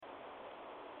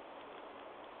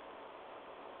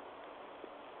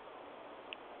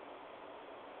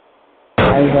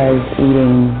I was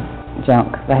eating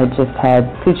junk. I had just had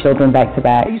 2 children back to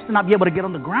back. I used to not be able to get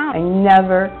on the ground. I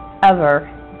never, ever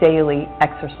daily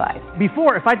exercise.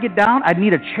 Before, if I'd get down, I'd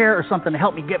need a chair or something to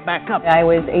help me get back up. I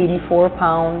was 84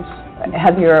 pounds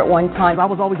heavier at one time. I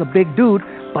was always a big dude,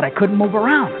 but I couldn't move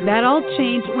around. That all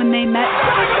changed when they met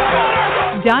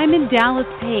Diamond Dallas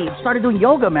Page. Started doing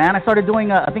yoga, man. I started doing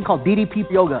a thing called DDP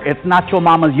Yoga. It's not your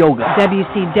mama's yoga.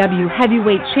 WCW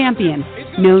heavyweight champion,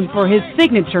 known for his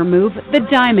signature move, the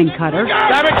Diamond Cutter.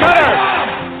 Diamond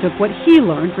Cutter! Took what he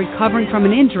learned recovering from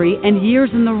an injury and years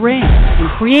in the ring and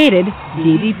created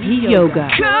DDP Yoga.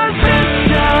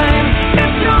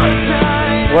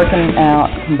 Working out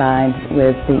combined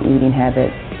with the eating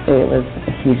habits, it was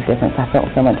a huge difference. I felt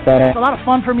so much better. It's a lot of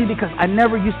fun for me because I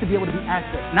never used to be able to be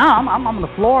active. Now I'm on the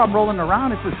floor, I'm rolling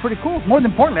around. It's pretty cool. More than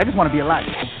importantly, I just want to be alive.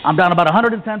 I'm down about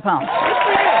 110 pounds.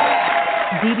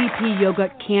 DDP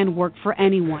Yoga can work for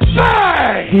anyone.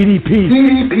 Hey!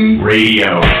 DDP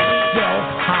Radio.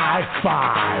 High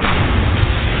five.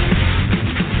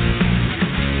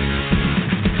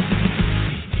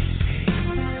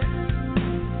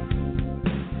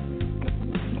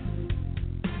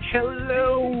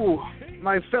 Hello,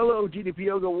 my fellow DDP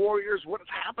Yoga warriors. What is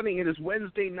happening? It is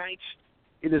Wednesday night.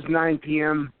 It is 9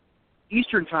 p.m.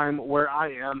 Eastern time where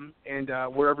I am, and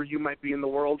wherever you might be in the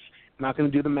world. I'm not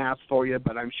going to do the math for you,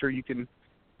 but I'm sure you can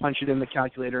punch it in the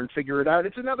calculator and figure it out.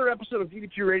 It's another episode of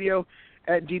DDP Radio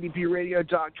at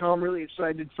ddpradio.com. Really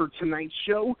excited for tonight's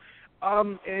show.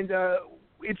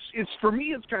 It's for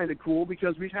me, it's kind of cool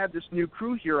because we've had this new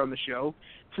crew here on the show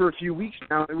for a few weeks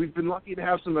now, and we've been lucky to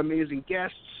have some amazing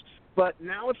guests. But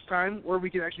now it's time where we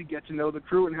can actually get to know the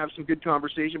crew and have some good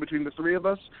conversation between the three of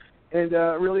us. And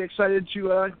really excited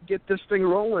to get this thing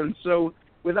rolling. So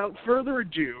without further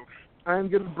ado, I'm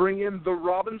going to bring in the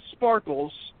Robin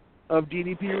Sparkles of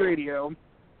DDP Radio.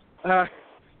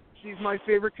 She's my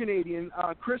favorite Canadian.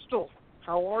 Crystal,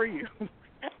 how are you?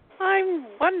 I'm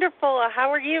wonderful. How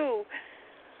are you?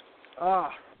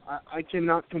 I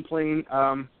cannot complain.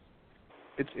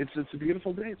 It's a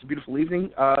beautiful day. It's a beautiful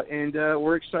evening, and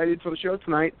we're excited for the show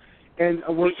tonight. And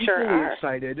we're equally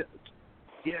excited,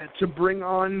 to bring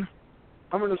on.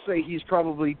 I'm going to say he's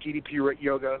probably DDP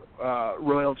Yoga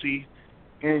royalty,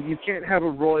 and you can't have a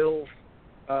royal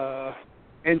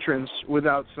entrance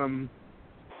without some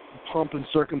pomp and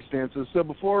circumstances. So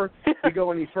before we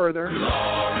go any further,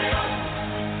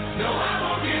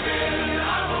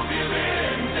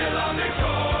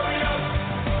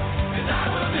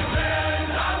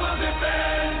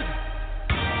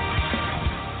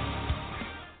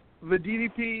 the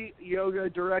DDP Yoga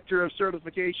Director of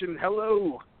Certification.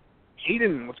 Hello,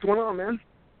 Hayden. What's going on, man?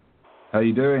 How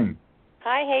you doing?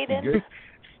 Hi, Hayden. Good.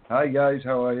 Hi, guys.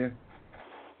 How are you?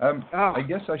 I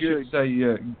guess I should say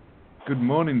good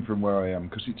morning from where I am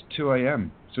because it's 2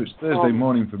 a.m. So it's Thursday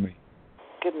morning for me.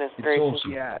 Goodness it's gracious.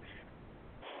 Awesome. Yeah.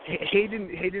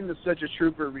 Hayden is such a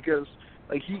trooper because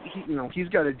like he's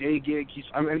got a day gig.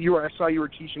 I saw you were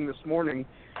teaching this morning,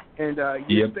 and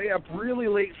you stay up really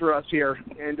late for us here,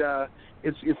 and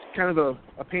it's kind of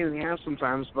a pain in the ass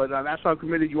sometimes, but that's how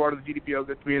committed you are to the DDP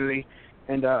Yoga community,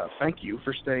 and thank you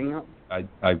for staying up.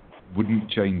 I wouldn't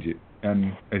change it.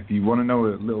 And if you want to know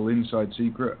a little inside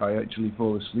secret, I actually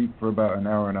fall asleep for about an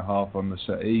hour and a half on the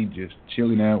settee, just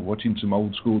chilling out, watching some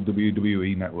old school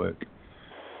WWE network.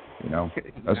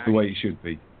 That's the way it should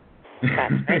be.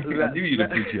 I knew you'd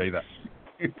appreciate that.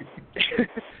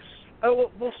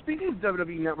 Well, speaking of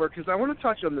WWE Network, because I want to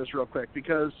touch on this real quick,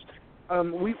 because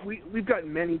we've got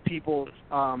many people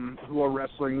who are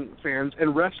wrestling fans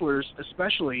and wrestlers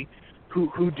especially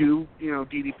who do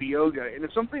DDP Yoga, and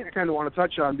it's something I kind of want to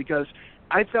touch on because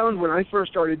I found when I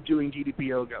first started doing DDP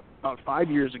Yoga about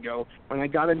 5 years ago, when I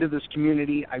got into this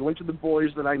community, I went to the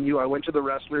boys that I knew, I went to the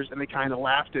wrestlers, and they kind of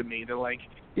laughed at me. They're like,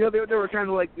 they were kind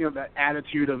of like, that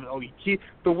attitude of,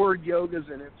 the word yoga's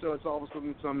in it, so it's all of a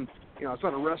sudden some, it's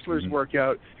not a wrestler's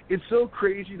workout. It's so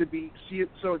crazy to see it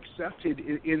so accepted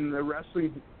in the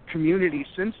wrestling community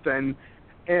since then.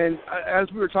 And as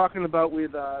we were talking about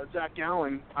with Zach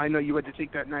Allen, I know you had to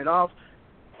take that night off,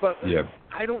 but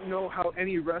I don't know how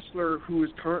any wrestler who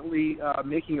is currently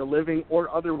making a living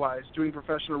or otherwise doing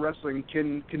professional wrestling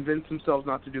can convince themselves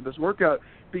not to do this workout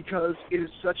because it is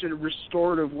such a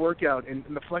restorative workout, and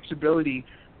the flexibility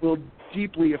will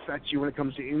deeply affect you when it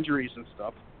comes to injuries and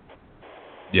stuff.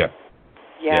 Yeah,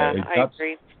 I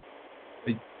agree.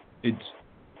 It's,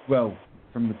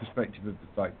 from the perspective of the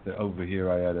fact that over here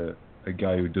I had a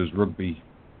guy who does rugby,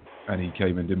 and he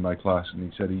came and did my class, and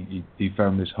he said he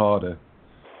found this harder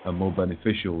and more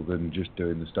beneficial than just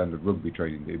doing the standard rugby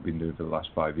training that he'd been doing for the last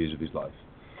 5 years of his life.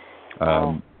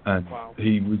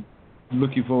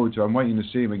 looking forward to. I'm waiting to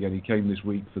see him again. He came this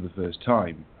week for the first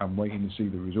time. I'm waiting to see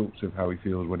the results of how he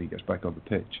feels when he gets back on the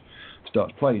pitch,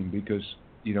 starts playing, because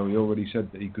he already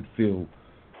said that he could feel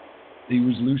he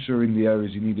was looser in the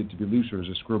areas he needed to be looser. As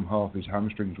a scrum half, his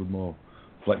hamstrings were more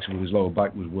flexible, his lower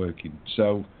back was working.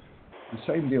 So the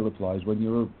same deal applies when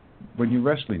you're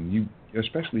wrestling.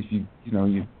 Especially if you've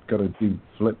got to do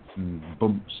flips and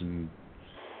bumps and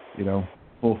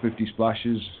 450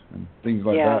 splashes and things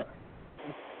like that.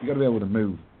 You got to be able to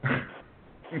move.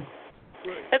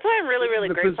 That's why I'm really, really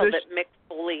grateful that Mick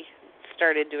Foley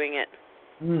started doing it.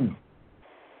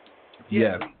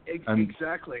 Yeah,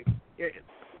 exactly. He's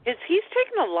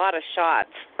taken a lot of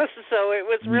shots, so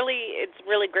it's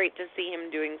really great to see him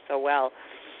doing so well.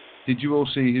 Did you all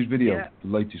see his video,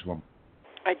 the latest one?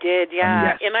 I did,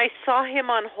 yeah. And I saw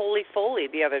him on Holy Foley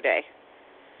the other day.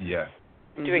 Yeah.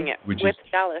 Doing it with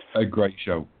Dallas. A great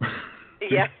show.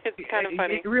 Yeah, it's kind of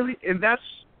funny. It really, and that's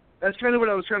kind of what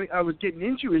I was getting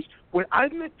into, is when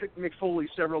I've met Mick Foley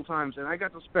several times, and I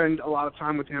got to spend a lot of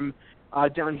time with him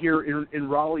down here in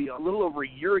Raleigh a little over a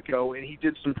year ago, and he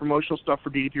did some promotional stuff for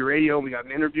DDP Radio, and we got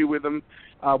an interview with him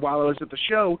while I was at the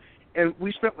show, and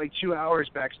we spent like 2 hours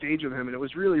backstage with him, and it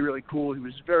was really, really cool. He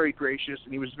was very gracious,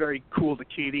 and he was very cool to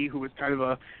Katie, who was kind of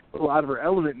a little out of her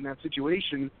element in that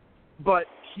situation, but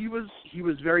he was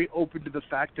very open to the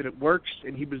fact that it works,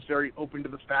 and he was very open to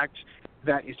the fact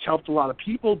that it's helped a lot of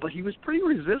people, but he was pretty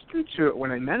resistant to it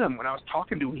when I met him, when I was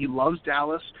talking to him. He loves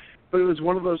Dallas, but it was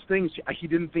one of those things he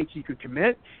didn't think he could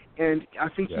commit, and I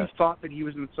think he thought that he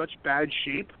was in such bad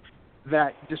shape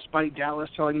that despite Dallas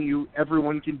telling you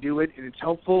everyone can do it and it's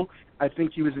helpful, I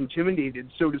think he was intimidated.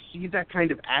 So to see that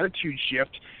kind of attitude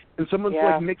shift, and someone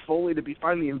like Mick Foley to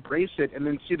finally embrace it and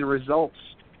then see the results,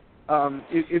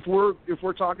 if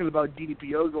we're talking about DDP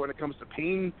Yoga when it comes to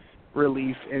pain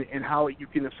relief and how you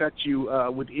can affect you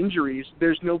with injuries,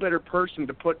 there's no better person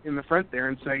to put in the front there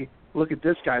and say, look at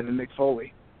this guy than Mick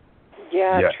Foley.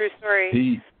 Yeah, true story.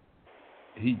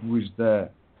 He was there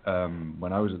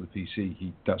when I was at the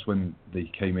PC. That's when they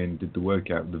came in, did the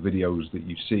workout. The videos that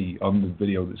you see on the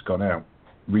video that's gone out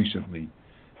recently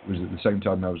was at the same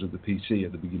time I was at the PC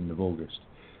at the beginning of August.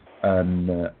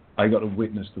 And I got to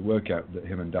witness the workout that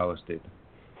him and Dallas did.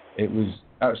 It was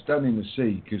outstanding to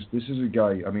see, because this is a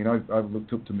guy, I mean, I've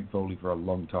looked up to Mick Foley for a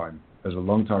long time. As a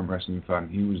long-time wrestling fan,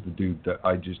 he was the dude that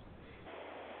I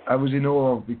was in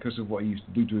awe of because of what he used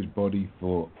to do to his body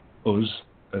for us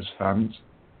as fans,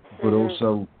 but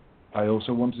also I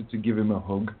also wanted to give him a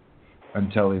hug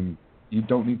and tell him, you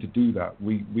don't need to do that.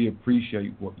 We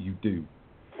appreciate what you do.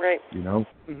 Right. You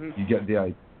get the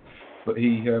idea. But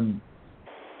he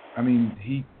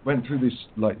went through this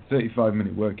like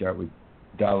 35-minute workout with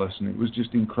Dallas, and it was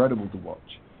just incredible to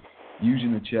watch,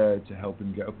 using a chair to help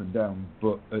him get up and down.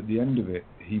 But at the end of it,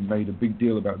 he made a big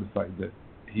deal about the fact that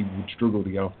he would struggle to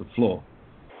get off the floor,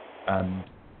 and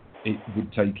it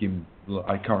would take him,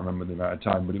 I can't remember the amount of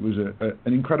time, but it was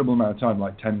an incredible amount of time,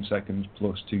 like 10 seconds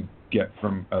plus, to get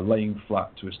from a laying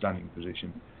flat to a standing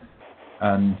position.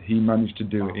 And he managed to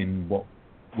do it in what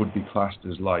would be classed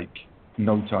as like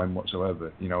no time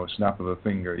whatsoever. A snap of a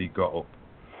finger, he got up.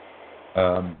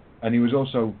 And he was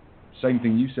also, same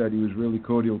thing you said, he was really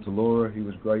cordial to Laura. He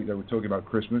was great. They were talking about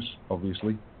Christmas,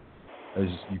 obviously, as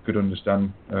you could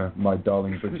understand, my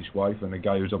darling British wife and a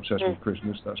guy who's obsessed with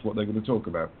Christmas, that's what they're going to talk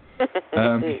about.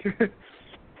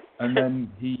 And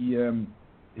then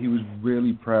he was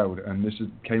really proud, and this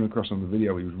came across on the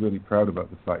video, he was really proud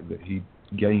about the fact that he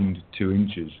gained 2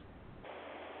 inches.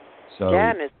 So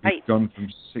he's gone from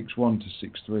 6'1"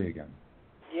 to 6'3" again.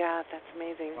 Yeah, that's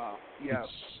amazing. Wow.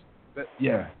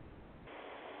 Yeah.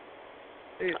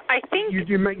 I think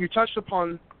you touched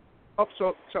upon. Oh,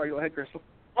 sorry. Go ahead, Crystal.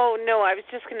 Oh no, I was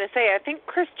just going to say, I think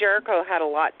Chris Jericho had a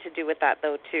lot to do with that,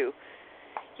 though, too.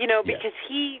 Because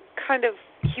he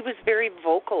was very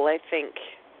vocal, I think,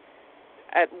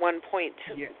 at one point.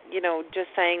 Just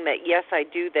saying that, yes, I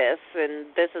do this, and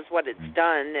this is what it's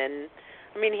done. And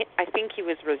I mean, I think he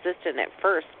was resistant at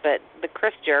first, but the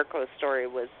Chris Jericho story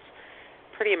was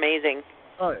pretty amazing.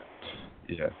 Oh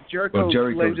yeah. Jericho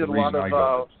lended a lot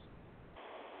of.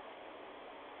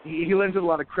 He lends a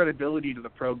lot of credibility to the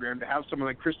program to have someone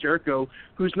like Chris Jericho,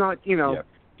 who's not,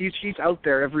 he's out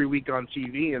there every week on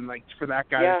TV, and like for that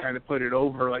guy to kind of put it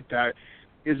over like that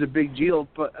is a big deal.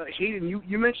 But Hayden,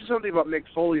 you mentioned something about Mick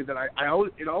Foley that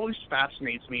it always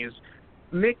fascinates me. Is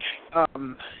Mick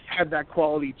had that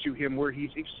quality to him where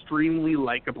he's extremely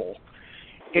likable,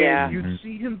 and you'd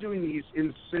see him doing these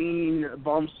insane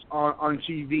bumps on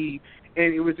TV.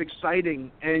 And it was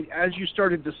exciting. And as you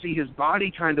started to see his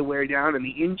body kind of wear down and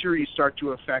the injuries start to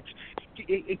affect,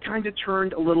 it kind of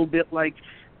turned a little bit like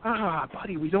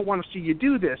buddy, we don't want to see you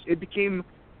do this. It became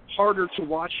harder to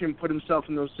watch him put himself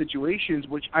in those situations,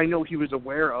 which I know he was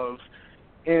aware of.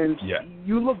 And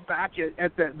you look back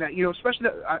at that, you know, especially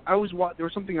that I was there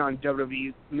was something on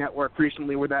WWE Network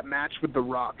recently where that match with The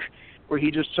Rock, where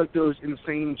he just took those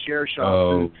insane chair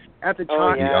shots. And at the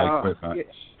time,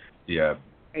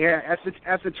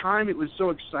 at the time it was so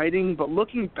exciting. But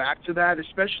looking back to that,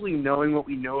 especially knowing what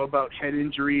we know about head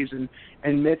injuries and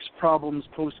Mick's problems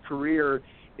post career,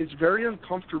 it's very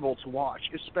uncomfortable to watch,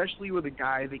 especially with a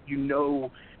guy that you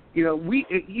know. You know,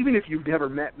 even if you've never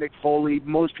met Mick Foley,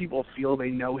 most people feel they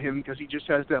know him because he just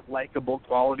has that likable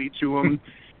quality to him,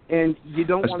 and you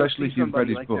don't want to see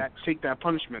somebody like that take that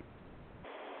punishment.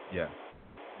 Yeah,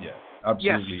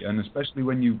 absolutely, yes. And especially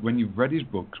when you've read his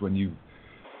books, when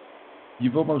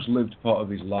you've almost lived part of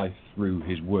his life through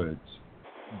his words,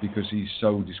 because he's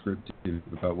so descriptive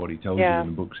about what he tells you in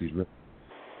the books he's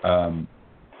written.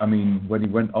 I mean, when he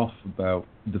went off about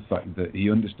the fact that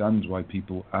he understands why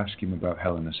people ask him about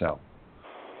Hell in a Cell.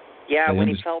 Yeah, when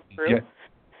he fell through.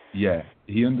 Yeah,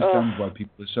 he understands why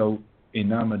people are so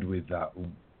enamored with that.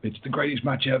 It's the greatest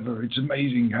match ever. It's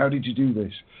amazing. How did you do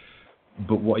this?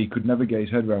 But what he could never get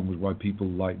his head around was why people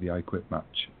like the I Quit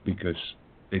match, because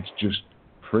it's just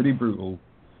pretty brutal,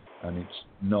 and it's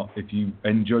not. If you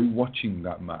enjoy watching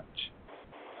that match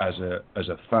as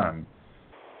a fan,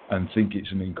 and think it's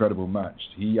an incredible match.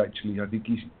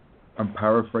 I'm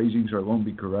paraphrasing, so it won't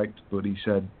be correct, but he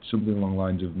said something along the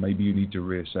lines of, maybe you need to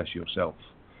reassess yourself.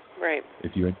 Right.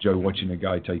 If you enjoy watching a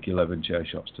guy take 11 chair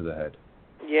shots to the head.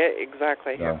 Yeah,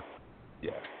 exactly.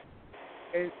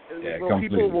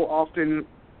 People will often,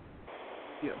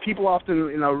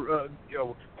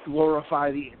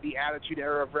 glorify the Attitude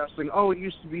Era of wrestling. Oh, it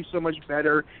used to be so much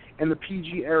better, and the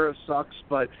PG era sucks.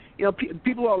 But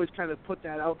people always kind of put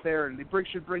that out there, and they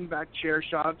should bring back chair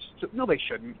shots. No, they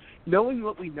shouldn't. Knowing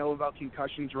what we know about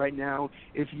concussions right now,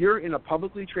 if you're in a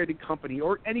publicly traded company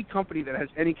or any company that has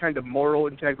any kind of moral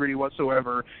integrity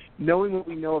whatsoever, knowing what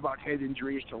we know about head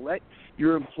injuries, to let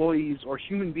your employees or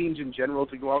human beings in general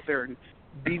to go out there and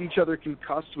beat each other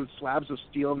concussed with slabs of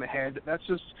steel in the head,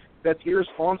 that's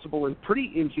irresponsible and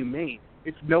pretty inhumane.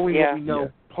 It's knowing what we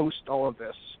know post all of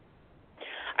this.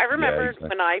 I remember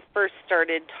when I first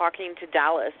started talking to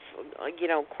Dallas,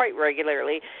 quite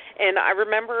regularly, and I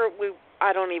remember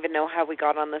I don't even know how we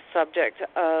got on the subject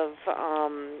of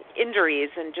injuries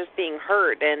and just being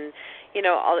hurt, and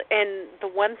and the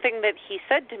one thing that he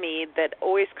said to me that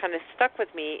always kind of stuck with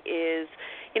me is,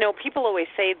 people always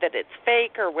say that it's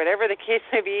fake or whatever the case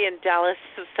may be, and Dallas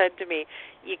said to me,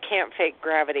 you can't fake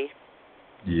gravity.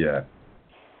 Yeah.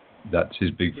 That's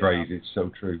his big phrase. It's so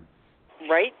true.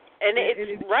 Right? And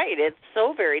it's right. It's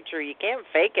so very true. You can't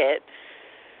fake it.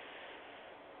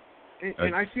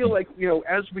 And I feel like,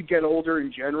 as we get older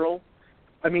in general,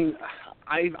 I mean,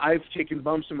 I've taken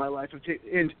bumps in my life,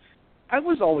 and I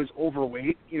was always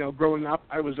overweight. Growing up,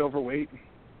 I was overweight.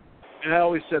 And I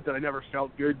always said that I never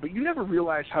felt good, but you never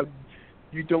realize how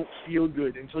you don't feel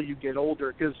good until you get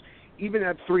older, because even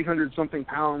at 300-something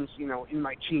pounds, in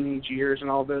my teenage years and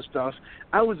all this stuff,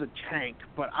 I was a tank,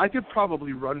 but I could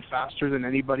probably run faster than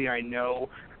anybody I know.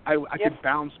 I could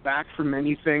bounce back from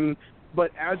anything, but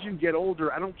as you get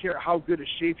older, I don't care how good a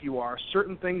shape you are,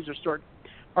 certain things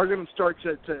are going to start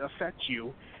to affect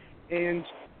you. And,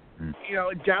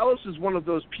 Dallas is one of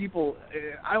those people.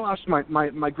 I lost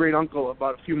my great uncle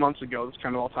about a few months ago. This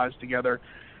kind of all ties together.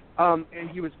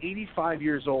 And he was 85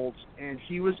 years old, and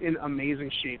he was in amazing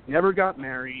shape. Never got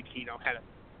married. He, had a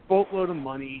boatload of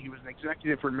money. He was an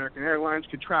executive for American Airlines,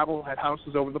 could travel, had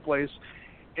houses over the place.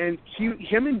 And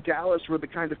him and Dallas were the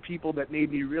kind of people that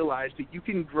made me realize that you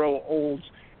can grow old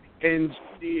and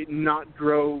not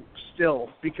grow still.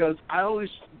 Because I always,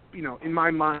 in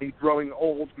my mind, growing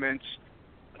old meant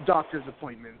doctor's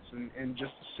appointments and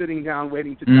just sitting down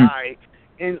waiting to die.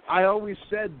 And I always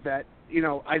said that,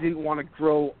 I didn't want to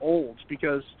grow old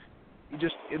because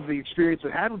just the experience I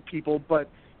had with people. But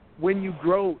when you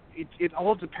grow, it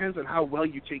all depends on how well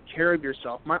you take care of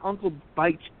yourself. My uncle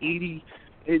biked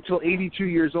until 82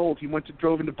 years old. He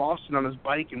drove into Boston on his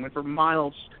bike and went for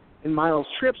miles and miles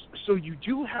trips. So you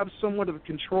do have somewhat of a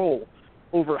control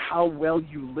over how well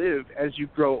you live as you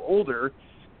grow older.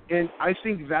 And I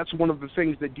think that's one of the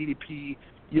things that DDP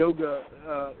Yoga,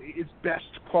 its best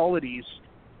qualities,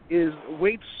 is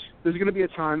weights. There's going to be a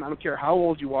time, I don't care how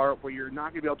old you are, where you're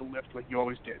not going to be able to lift like you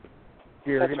always did.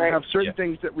 You're going to have certain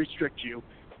things that restrict you.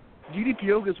 DDP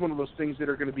Yoga is one of those things that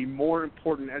are going to be more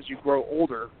important as you grow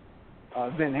older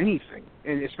than anything,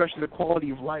 and especially the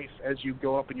quality of life as you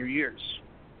go up in your years.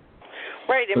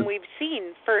 Right, and we've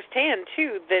seen firsthand,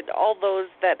 too, that all those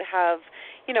that have,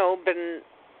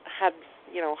 had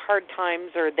hard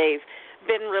times or they've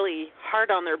been really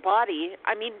hard on their body,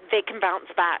 I mean, they can bounce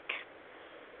back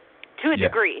to a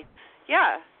degree.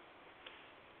 Yeah.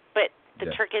 But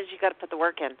the trick is you got to put the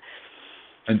work in.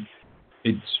 And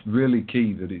it's really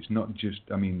key that it's not just,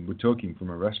 I mean, we're talking from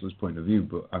a wrestler's point of view,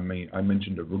 but I mean, I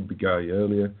mentioned a rugby guy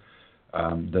earlier.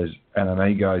 There's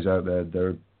MMA guys out there. There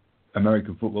are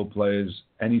American football players,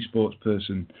 any sports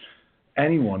person,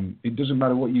 anyone. It doesn't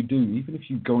matter what you do. Even if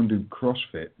you go and do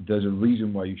CrossFit, there's a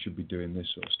reason why you should be doing this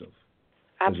sort of stuff.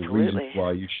 Absolutely. There's a reason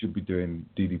why you should be doing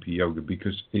DDP Yoga,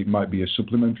 because it might be a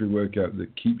supplementary workout that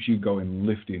keeps you going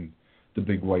lifting the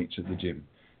big weights at the gym.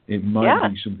 It might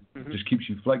be something that just keeps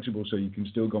you flexible so you can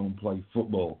still go and play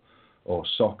football or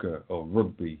soccer or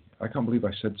rugby. I can't believe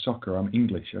I said soccer. I'm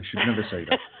English. I should never say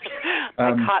that.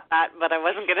 I caught that, but I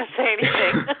wasn't going to say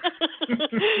anything.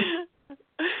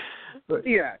 But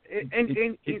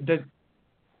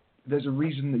there's a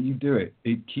reason that you do it.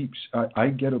 It keeps. I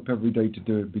get up every day to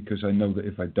do it because I know that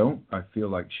if I don't, I feel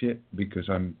like shit because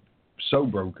I'm so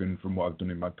broken from what I've done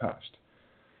in my past.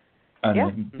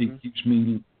 And it keeps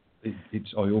me.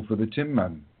 It's oil for the Tin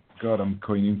Man. God, I'm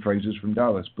coining phrases from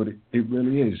Dallas, but it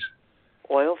really is.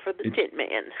 Oil for the Tin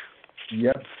Man.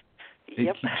 Yep.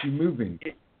 It keeps you moving.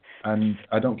 And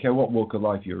I don't care what walk of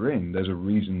life you're in, there's a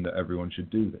reason that everyone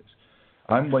should do this.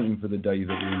 I'm waiting for the day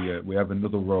that we have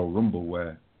another Royal Rumble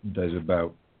where there's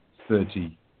about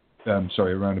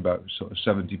around about sort of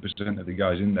 70% of the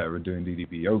guys in there are doing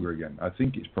DDP Yoga again. I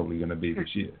think it's probably going to be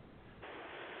this year.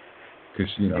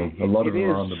 Because, a lot of them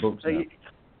are on the books now.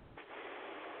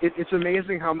 It's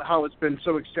amazing how it's been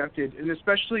so accepted, and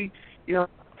especially,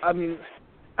 I mean,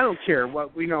 I don't care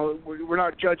what we're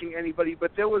not judging anybody,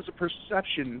 but there was a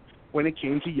perception when it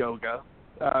came to yoga.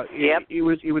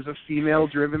 It was a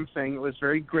female-driven thing. It was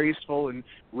very graceful, and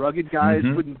rugged guys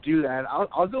wouldn't do that.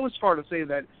 I'll go as far to say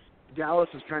that Dallas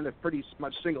has kind of pretty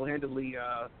much single-handedly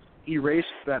erased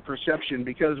that perception,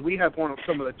 because we have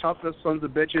some of the toughest sons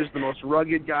of bitches, the most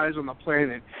rugged guys on the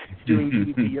planet doing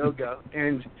DDP Yoga.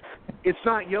 And it's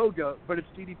not yoga, but it's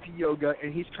DDP Yoga,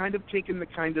 and he's kind of taken the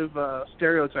kind of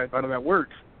stereotype out of that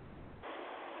word.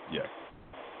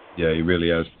 Yeah, he really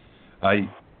has.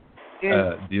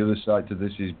 The other side to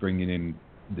this is bringing in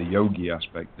the yogi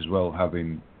aspect as well,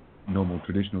 having normal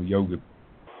traditional yoga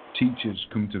teachers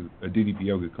come to a DDP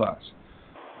Yoga class,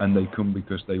 and they come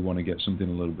because they want to get something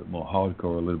a little bit more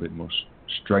hardcore, a little bit more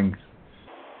strength,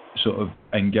 sort of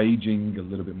engaging, a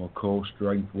little bit more core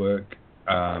strength work.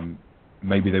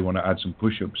 Maybe they want to add some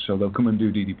push-ups, so they'll come and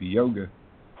do DDP Yoga,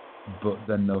 but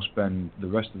then they'll spend the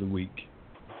rest of the week,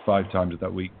 5 times of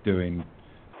that week, doing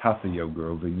Hatha Yoga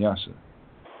or Vinyasa.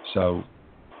 So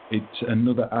it's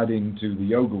another adding to the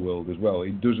yoga world as well.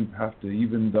 It doesn't have to,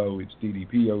 even though it's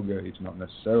DDP Yoga, it's not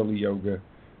necessarily yoga.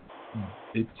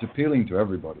 It's appealing to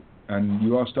everybody, and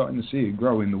you are starting to see it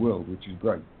grow in the world, which is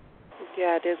great.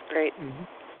 Yeah, it is great. And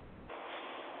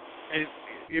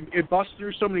it busts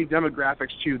through so many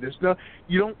demographics too.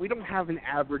 We don't have an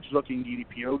average looking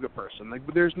DDP Yoga person. Like,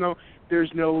 there's no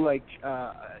like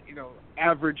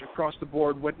average across the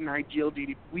board. What an ideal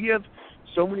DDP. We have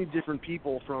so many different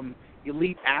people, from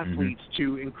elite athletes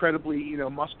to incredibly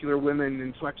muscular women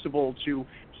and flexible to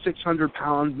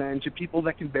 600-pound men to people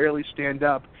that can barely stand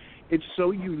up. It's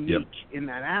so unique in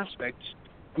that aspect.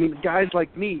 I mean, guys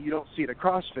like me, you don't see at a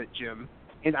CrossFit gym,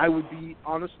 and I'd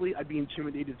be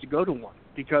intimidated to go to one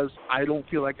because I don't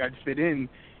feel like I'd fit in.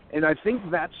 And I think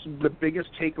that's the biggest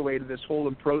takeaway to this whole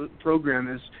program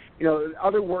is,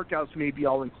 other workouts may be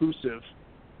all-inclusive,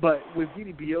 but with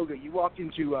DDP Yoga, you walk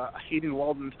into Hayden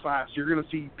Walden's class, you're going to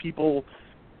see people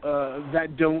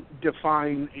that don't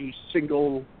define a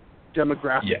single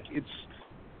demographic. Yeah. It's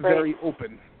very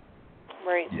open.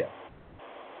 Right. Yeah.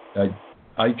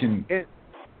 I can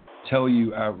tell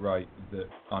you outright that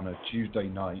on a Tuesday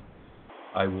night,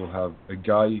 I will have a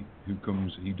guy who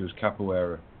comes, he does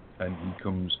capoeira, and he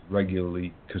comes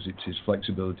regularly because it's his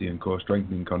flexibility and core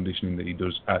strengthening conditioning that he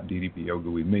does at DDP Yoga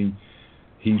with me.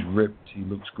 He's ripped, he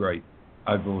looks great.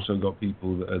 I've also got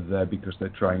people that are there because they're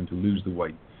trying to lose the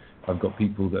weight. I've got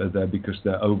people that are there because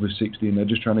they're over 60 and they're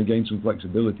just trying to gain some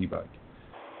flexibility back.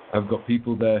 I've got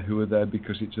people there who are there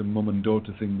because it's a mum and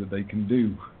daughter thing that they can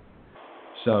do.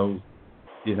 So,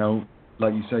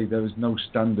 like you say, there is no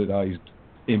standardized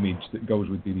image that goes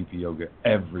with DDP Yoga.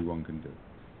 Everyone can do it.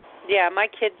 Yeah, my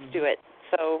kids do it.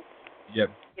 So,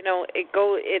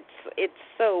 it's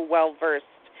so well versed.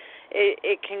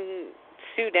 It can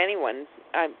suit anyone.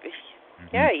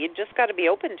 Yeah, you just got to be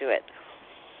open to it.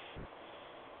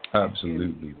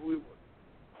 Absolutely.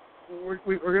 We're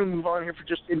going to move on here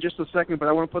in just a second, but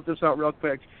I want to put this out real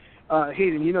quick.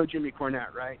 Hayden, you know Jimmy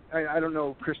Cornette, right? I don't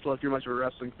know, Crystal, if you're much of a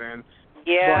wrestling fan.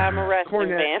 Yeah, I'm a wrestling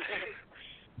fan.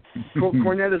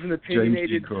 Cornette is an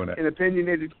opinionated.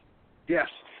 Yes,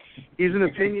 he's an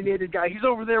opinionated guy. He's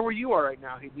over there where you are right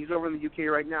now. He's over in the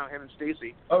UK right now, him and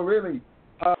Stacy. Oh, really?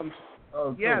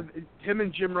 Yeah, him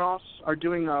and Jim Ross are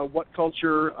doing What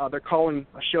Culture. They're calling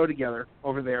a show together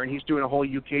over there, and he's doing a whole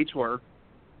UK tour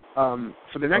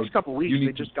for the next couple of weeks.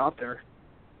 They just got there.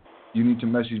 You need to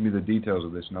message me the details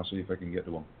of this, and I'll see if I can get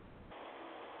to one.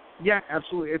 Yeah,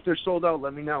 absolutely. If they're sold out,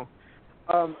 let me know.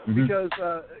 Because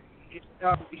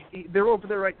they're over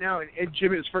there right now, and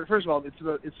Jim is. First of all,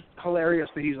 it's hilarious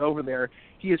that he's over there.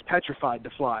 He is petrified to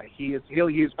fly. He is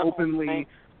openly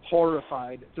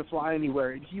horrified to fly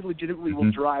anywhere, and he legitimately will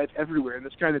drive everywhere. And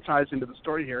this kind of ties into the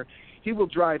story here. He will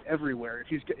drive everywhere.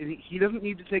 He doesn't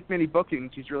need to take many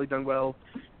bookings. He's really done well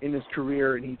in his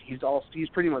career, and he's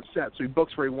pretty much set. So he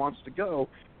books where he wants to go.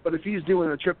 But if he's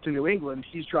doing a trip to New England,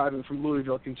 he's driving from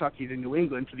Louisville, Kentucky to New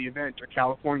England for the event, or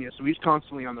California. So he's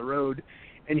constantly on the road,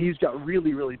 and he's got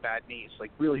really, really bad knees,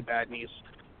 really bad knees.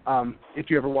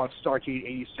 If you ever watched Starrcade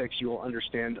 86, you will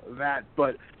understand that.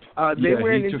 But they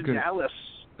went into Dallas.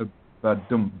 A bad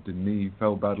dump, didn't he? He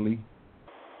fell badly.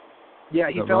 Yeah,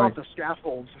 he fell off the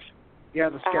scaffold. Yeah,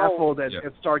 the scaffold at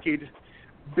Starrcade.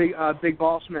 Big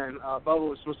boss man, Bubba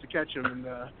was supposed to catch him and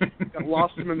got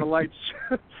lost him in the lights.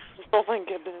 Oh my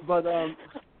goodness!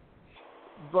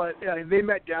 But yeah, they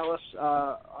met Dallas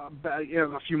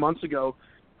a few months ago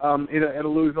at a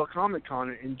Louisville Comic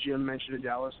Con, and Jim mentioned to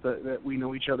Dallas that we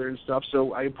know each other and stuff.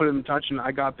 So I put him in touch, and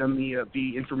I got them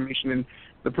the information and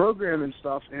the program and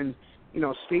stuff. And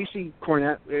Stacy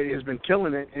Cornette has been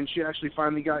killing it, and she actually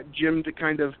finally got Jim to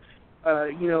kind of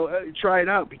try it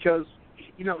out, because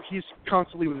he's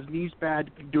constantly with his knees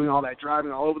bad, doing all that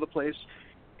driving all over the place,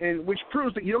 and which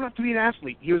proves that you don't have to be an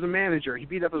athlete. He was a manager. He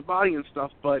beat up his body and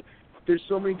stuff, but there's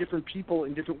so many different people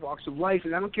in different walks of life,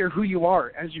 and I don't care who you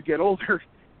are. As you get older,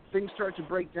 things start to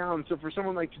break down. So for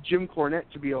someone like Jim Cornette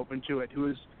to be open to it, who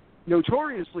has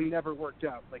notoriously never worked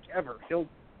out, ever, he'll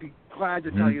be glad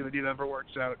to tell you that he never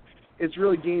works out. It's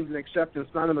really gained an acceptance,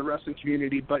 not in the wrestling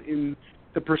community, but in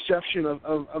the perception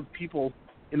of people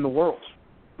in the world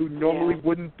who normally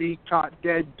wouldn't be caught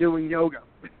dead doing yoga.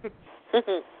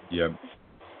 Yeah,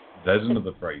 there's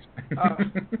another phrase.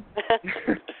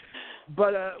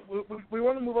 But we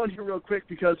want to move on here real quick,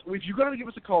 because if you got to give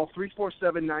us a call,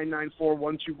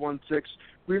 347-994-1216.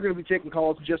 We're going to be taking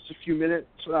calls in just a few minutes.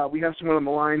 We have someone on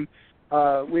the line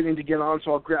waiting to get on,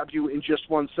 so I'll grab you in just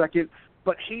 1 second.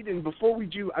 But Hayden, before we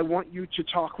do, I want you to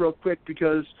talk real quick,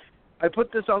 because I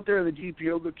put this out there in the DDP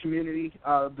Yoga community,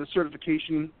 the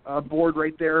certification board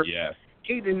right there. Yeah.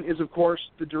 Hayden is, of course,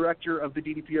 the director of the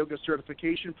DDP Yoga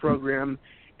certification program,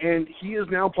 and he is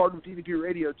now part of DDP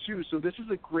Radio, too. So this is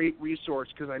a great resource,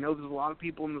 because I know there's a lot of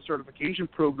people in the certification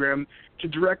program to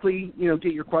directly,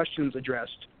 get your questions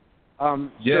addressed. So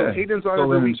Hayden's on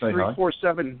every week,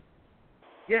 347.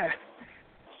 Yeah.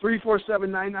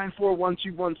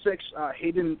 347-994-1216.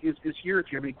 Hayden is here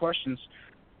if you have any questions.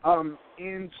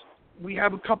 And we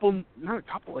have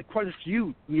quite a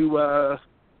few new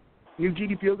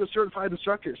DDP Yoga certified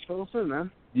instructors. Fill us in,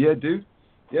 man. Yeah, dude.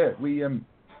 Yeah, we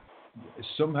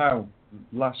somehow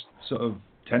last sort of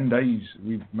 10 days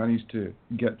we've managed to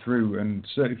get through and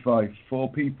certify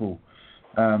 4 people.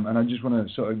 And I just want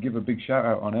to sort of give a big shout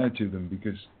out on air to them,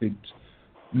 because it's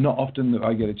not often that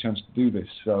I get a chance to do this.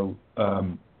 So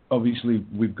obviously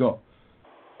we've got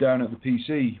down at the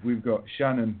PC, we've got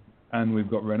Shannon and we've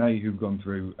got Renee who've gone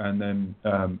through, and then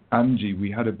Angie.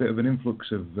 We had a bit of an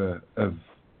influx of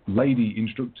lady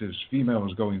instructors,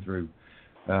 females going through,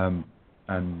 and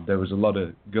there was a lot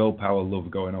of girl power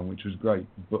love going on, which was great.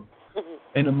 But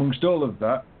in amongst all of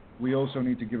that, we also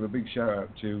need to give a big shout out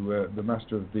to the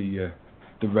master of the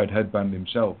red headband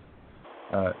himself,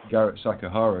 Garrett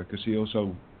Sakahara, because he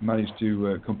also managed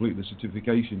to complete the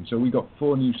certification. So we got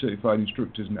 4 new certified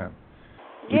instructors now,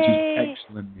 which is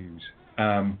excellent news.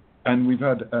 And we've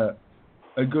had a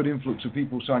good influx of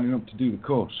people signing up to do the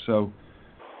course. So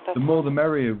the more the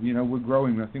merrier. We're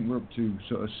growing. I think we're up to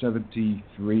sort of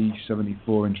 73,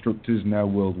 74 instructors now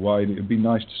worldwide. It would be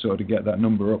nice to sort of get that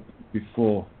number up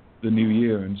before the new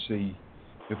year and see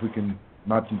if we can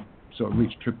madly sort of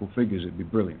reach triple figures. It'd be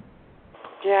brilliant.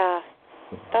 Yeah,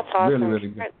 that's awesome. Really, really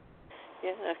good.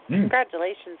 Yeah,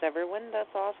 congratulations, everyone. That's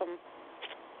awesome.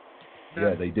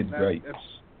 Yeah, they did great.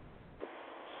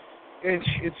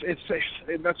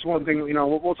 That's one thing.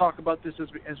 We'll talk about this as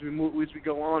we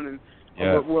go on, and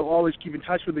we'll always keep in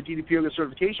touch with the DDP Yoga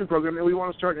certification program, and we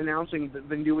want to start announcing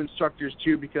the new instructors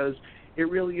too, because it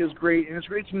really is great, and it's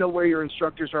great to know where your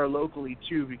instructors are locally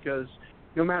too, because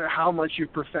no matter how much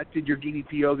you've perfected your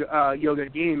DDP yoga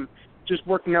game, just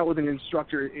working out with an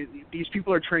instructor. These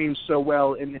people are trained so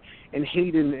well, and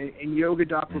Hayden and Yoga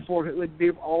Doc before, like,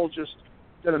 they've all just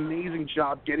done an amazing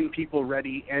job getting people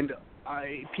ready. And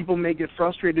people may get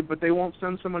frustrated, but they won't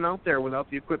send someone out there without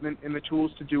the equipment and the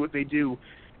tools to do what they do.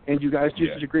 And you guys do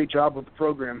such a great job with the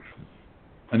program.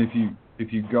 And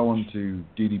if you go onto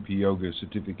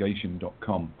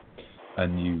ddpyogacertification.com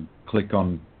and you click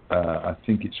on, I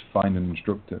think it's Find an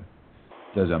Instructor,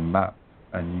 there's a map,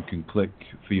 and you can click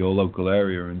for your local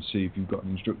area and see if you've got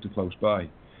an instructor close by.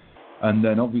 And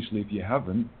then obviously if you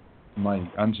haven't, my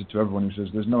answer to everyone who says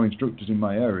there's no instructors in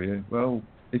my area, well,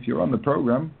 if you're on the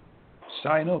program,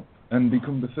 sign up and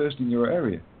become the first in your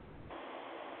area.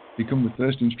 Become the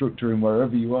first instructor in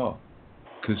wherever you are.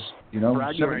 Because,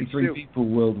 73 people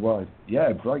worldwide.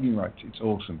 Yeah, bragging rights, it's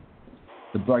awesome.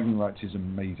 The bragging rights is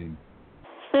amazing.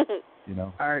 All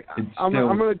right, I'm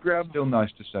going to grab... Still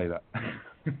nice to say that.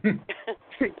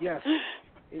 Yes.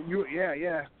 You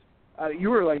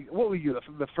were like, what were you,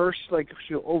 the first, like,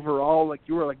 overall? Like,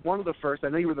 you were like one of the first. I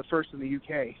know you were the first in the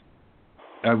UK.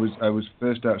 I was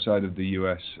first outside of the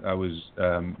US. I was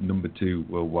number 2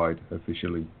 worldwide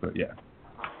officially, but yeah.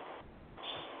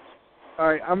 All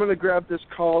right, I'm going to grab this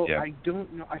call. Yeah. I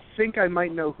don't know. I think I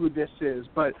might know who this is,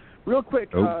 but real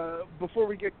quick, before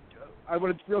we get, I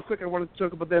wanted to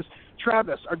talk about this.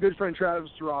 Travis, our good friend Travis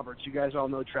Roberts. You guys all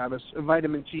know Travis.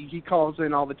 Vitamin T. He calls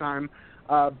in all the time.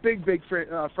 Big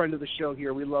friend of the show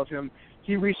here. We love him.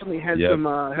 He recently had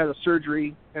had a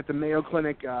surgery at the Mayo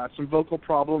Clinic. Some vocal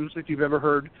problems. If you've ever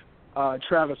heard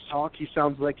Travis talk, he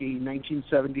sounds like a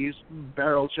 1970s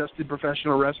barrel-chested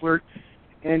professional wrestler.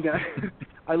 And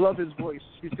I love his voice.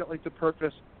 He's got like the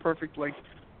perfect like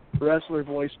wrestler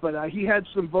voice. But he had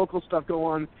some vocal stuff go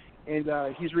on, and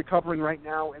he's recovering right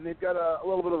now. And they've got a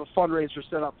little bit of a fundraiser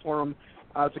set up for him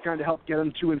to kind of help get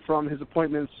him to and from his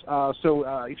appointments.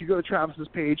 So if you go to Travis's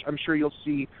page, I'm sure you'll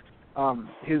see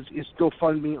his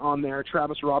GoFundMe on there,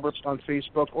 Travis Roberts on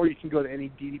Facebook, or you can go to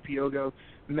any DDP Yoga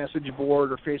message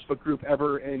board or Facebook group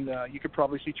ever, and you could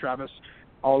probably see Travis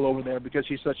all over there because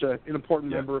he's such an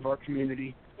important member of our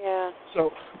community. Yeah.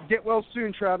 So get well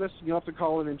soon, Travis. You'll have to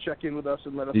call in and check in with us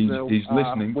and let us know he's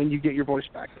listening. When you get your voice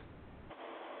back.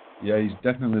 Yeah, he's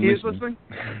definitely listening. He is listening?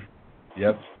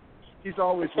 Yep. He's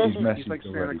always listening. He's like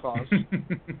Santa Claus.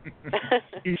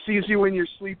 He sees you when you're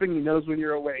sleeping. He knows when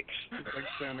you're awake. He's like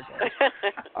Santa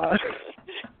Claus.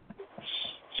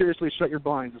 Seriously, shut your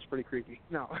blinds. It's pretty creepy.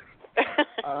 No.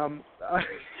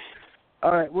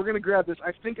 All right, we're going to grab this.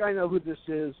 I think I know who this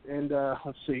is, and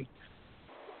let's see.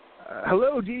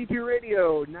 Hello, DDP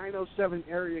Radio, 907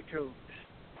 area code.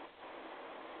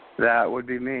 That would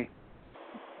be me.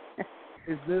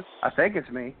 Is this? I think it's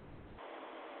me.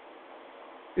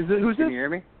 Is it? Who's Can this? you hear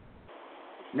me?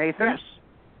 Nathan? Yes.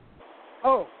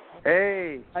 Oh.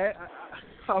 Hey.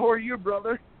 How are you,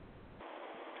 brother?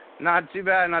 Not too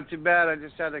bad, not too bad. I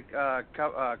just had a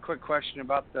quick question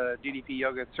about the DDP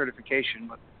Yoga certification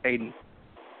with Hayden.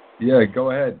 Yeah,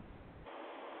 go ahead.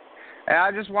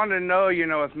 I just wanted to know,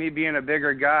 with me being a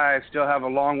bigger guy, I still have a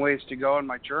long ways to go in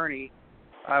my journey.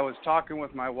 I was talking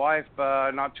with my wife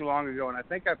not too long ago, and I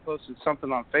think I posted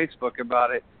something on Facebook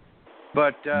about it.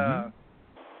 But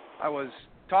I was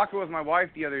talking with my wife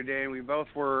the other day, and we both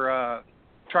were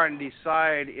trying to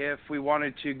decide if we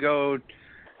wanted to go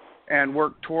and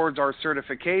work towards our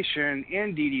certification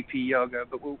in DDP Yoga.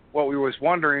 But what we was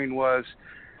wondering was,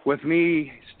 with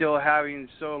me still having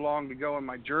so long to go in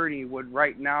my journey, would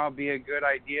right now be a good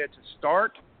idea to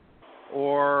start?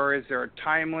 Or is there a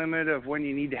time limit of when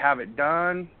you need to have it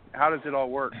done? How does it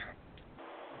all work?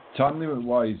 Time limit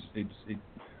wise,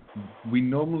 we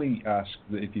normally ask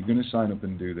that if you're going to sign up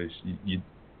and do this, you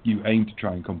aim to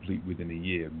try and complete within a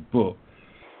year. But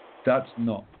that's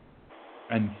not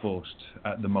enforced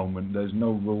at the moment. There's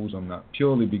no rules on that,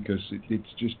 purely because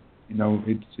it's just,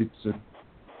 it's a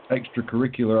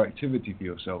extracurricular activity for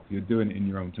yourself. You're doing it in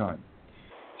your own time.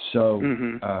 So,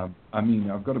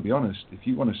 I've got to be honest, if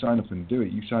you want to sign up and do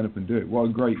it, you sign up and do it. What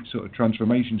a great sort of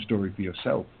transformation story for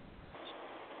yourself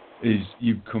is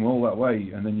you've come all that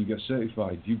way and then you get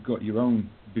certified. You've got your own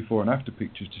before and after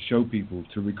pictures to show people,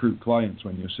 to recruit clients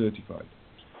when you're certified.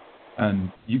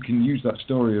 And you can use that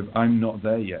story of, I'm not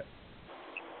there yet.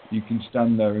 You can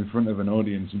stand there in front of an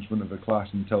audience, in front of a class,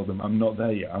 and tell them, I'm not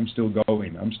there yet. I'm still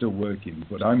going. I'm still working.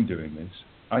 But I'm doing this.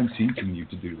 I'm teaching you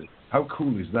to do this. How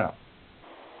cool is that?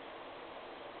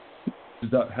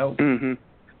 Does that help? Mm-hmm.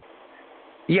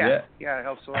 Yeah, it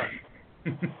helps a lot.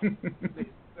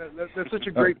 That's such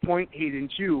a great point, Hayden,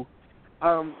 too.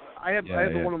 I have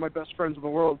one of my best friends in the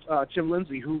world, Tim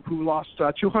Lindsay, who lost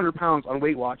 200 pounds on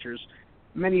Weight Watchers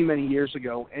many, many years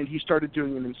ago, and he started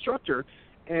doing an instructor.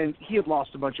 and he had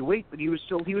lost a bunch of weight, but he was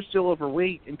still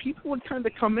overweight. And people would kind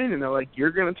of come in and they're like,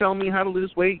 "You're going to tell me how to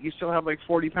lose weight? You still have like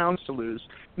 40 pounds to lose,"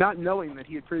 not knowing that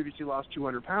he had previously lost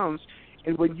 200 pounds.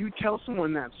 And when you tell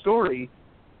someone that story,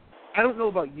 I don't know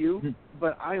about you,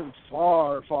 but I am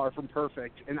far, far from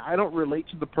perfect, and I don't relate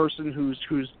to the person who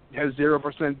has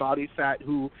 0% body fat,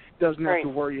 who doesn't have to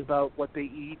worry about what they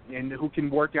eat, and who can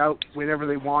work out whenever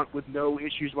they want with no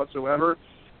issues whatsoever.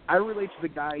 I relate to the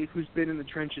guy who's been in the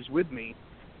trenches with me,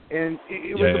 and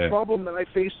it was a problem that I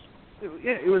faced.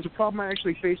 It was a problem I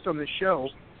actually faced on this show,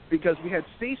 because we had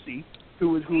Stacy,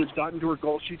 who had gotten to her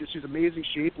goal. She's in amazing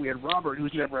shape. We had Robert,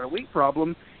 who's never had a weight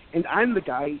problem. And I'm the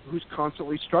guy who's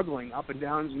constantly struggling up and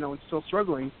down, and still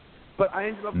struggling. But I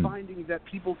ended up finding that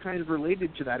people kind of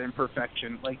related to that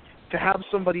imperfection. Like, to have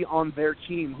somebody on their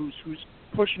team who's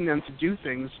pushing them to do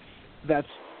things that's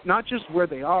not just where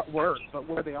they were, but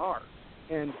where they are.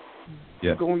 And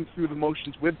going through the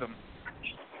motions with them.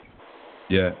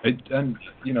 Yeah, and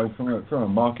from a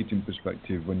marketing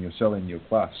perspective, when you're selling your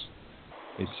class,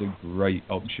 it's a great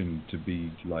option to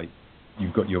be like,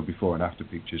 you've got your before and after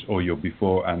pictures, or your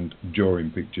before and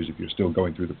during pictures if you're still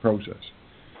going through the process.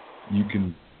 You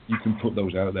can put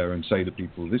those out there and say to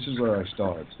people, this is where I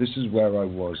started, this is where I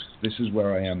was, this is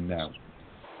where I am now,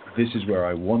 this is where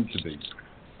I want to be.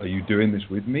 Are you doing this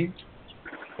with me,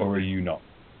 or are you not?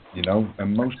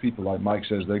 And most people, like Mike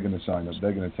says, they're going to sign up,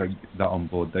 they're going to take that on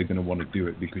board, they're going to want to do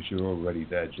it because you're already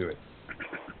there to do it.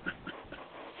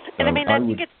 And I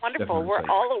think it's wonderful. We're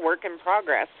all a work in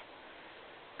progress.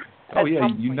 Oh, yeah,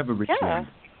 you never reach the end.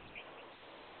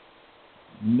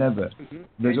 Never. Mm-hmm.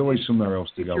 There's always somewhere else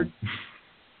to go.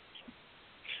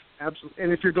 Absolutely.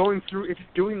 And if you're doing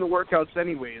the workouts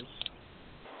anyways,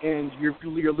 and you're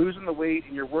losing the weight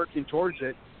and you're working towards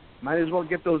it, might as well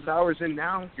get those hours in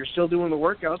now. You're still doing the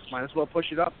workouts, might as well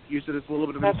push it up. Use it as a little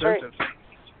bit of incentive. Right.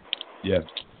 Yeah.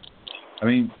 I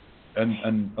mean,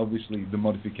 and obviously the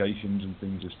modifications and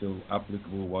things are still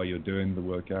applicable while you're doing the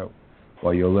workout,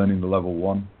 while you're learning the level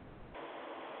 1.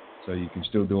 So you can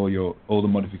still do all the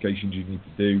modifications you need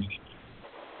to do.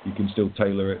 You can still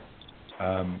tailor it.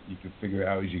 You can figure it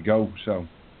out as you go. So,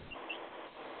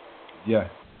 yeah,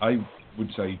 I would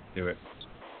say do it.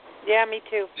 Yeah, me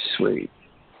too. Sweet.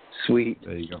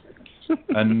 There you go.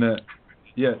 And,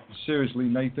 seriously,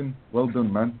 Nathan, well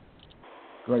done, man.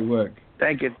 Great work.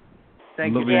 Thank you.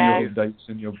 Loving your updates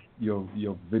and your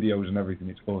videos and everything.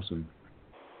 It's awesome.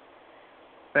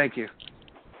 Thank you.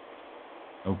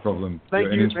 No problem.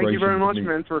 Thank you very much,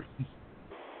 man.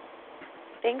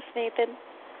 Thanks, Nathan.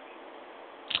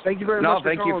 Thank you very much.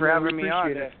 Thank you for having me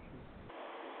on.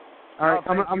 All right,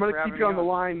 I'm going to keep you on the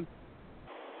line.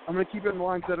 I'm going to keep you on the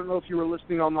line because I don't know if you were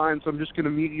listening online, so I'm just going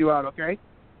to mute you out. Okay?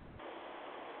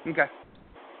 Okay.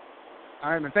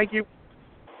 All right, man. Thank you.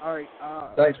 All right.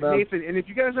 Thanks, man. Nathan, and if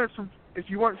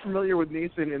you aren't familiar with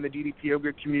Nathan in the DDP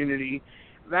Yoga community,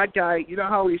 that guy, you know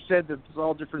how he said that there's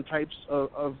all different types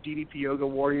of DDP Yoga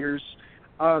warriors?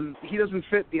 He doesn't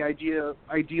fit the idea of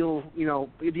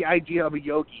a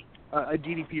yogi, a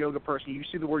DDP Yoga person. You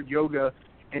see the word yoga,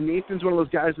 and Nathan's one of those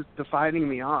guys that's defying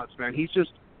the odds, man. He's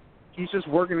just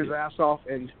working his ass off,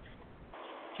 and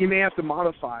he may have to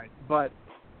modify, but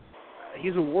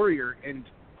he's a warrior, and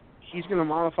he's going to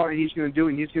modify, and he's going to do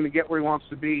it, and he's going to get where he wants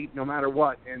to be no matter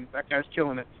what, and that guy's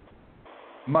killing it.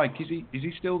 Mike, is he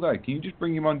still there? Can you just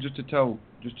bring him on just to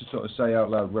sort of say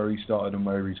out loud where he started and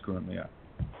where he's currently at?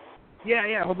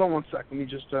 Yeah. Hold on one sec. Let me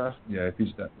just. Yeah, if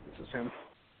he's there. This is him.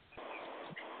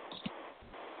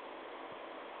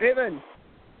 David.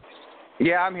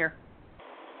 Yeah, I'm here.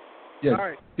 Yeah. All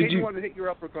right. Did you want to hit you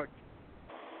up real quick?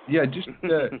 Yeah, just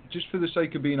for the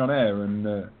sake of being on air,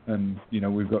 and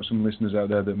we've got some listeners out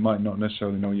there that might not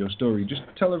necessarily know your story. Just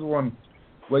tell everyone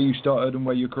where you started and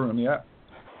where you're currently at.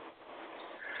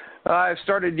 I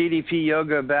started DDP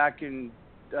Yoga back in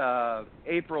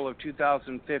April of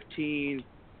 2015,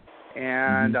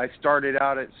 and I started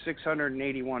out at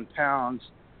 681 pounds.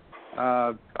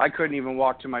 I couldn't even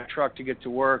walk to my truck to get to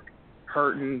work,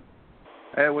 hurting.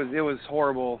 It was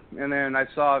horrible. And then I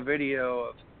saw a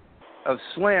video of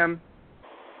Slim,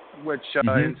 which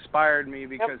inspired me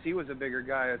because he was a bigger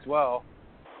guy as well.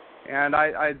 And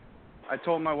I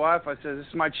told my wife, I said, this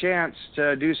is my chance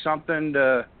to do something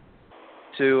to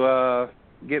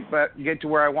get to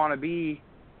where I want to be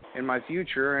in my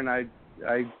future. And I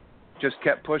just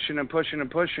kept pushing and pushing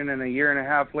and pushing. And a year and a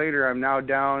half later, I'm now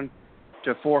down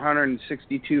to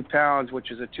 462 pounds,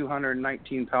 which is a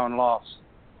 219-pound loss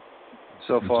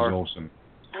so far. Which is awesome.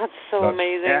 That's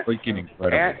amazing. Freaking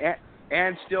incredible.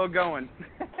 And still going.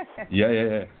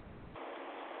 Yeah.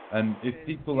 And if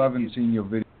people haven't seen your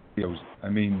videos, I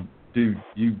mean, Dude,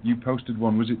 you posted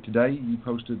one. Was it today? You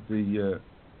posted the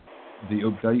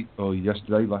update, or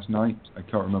yesterday, last night? I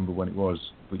can't remember when it was,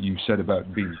 but you said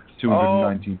about being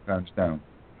 219 pounds down.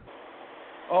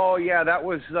 Oh yeah, that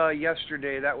was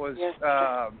yesterday. That was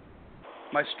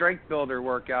my strength builder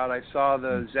workout. I saw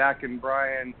the Zach and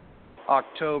Brian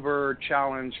October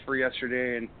challenge for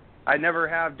yesterday, and I never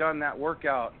have done that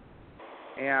workout.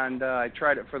 And I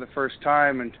tried it for the first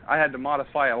time, and I had to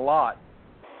modify a lot.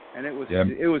 And it was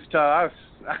tough.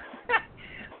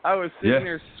 I was sitting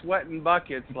there sweating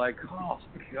buckets, like, oh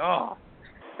God.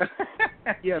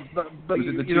 Yeah, but was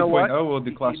it the you know what? Or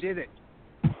the class? You did it.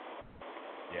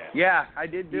 Yeah, I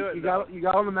did do it. You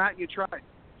got on the mat and you tried.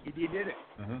 You did it.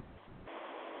 Uh-huh.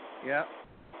 Yeah.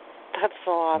 That's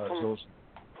so awesome. That's awesome.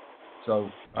 So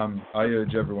I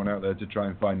urge everyone out there to try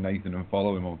and find Nathan and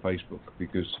follow him on Facebook,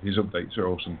 because his updates are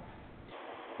awesome.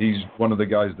 He's one of the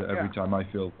guys that every time I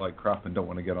feel like crap and don't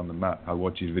want to get on the mat, I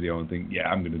watch his video and think, yeah,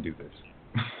 I'm going to do this.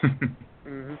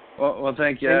 Mm-hmm. Well,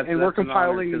 thank you. And we're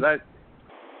compiling.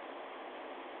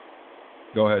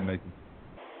 Go ahead, Nathan.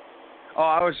 Oh,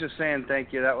 I was just saying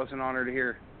thank you. That was an honor to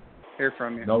hear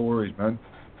from you. No worries, man.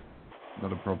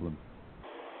 Not a problem.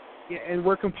 Yeah, and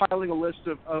we're compiling a list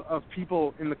of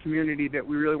people in the community that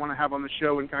we really want to have on the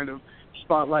show and kind of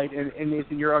spotlight. And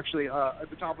Nathan, you're actually at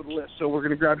the top of the list, so we're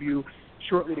going to grab you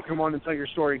shortly to come on and tell your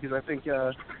story, because I think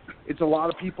it's a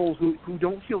lot of people who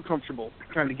don't feel comfortable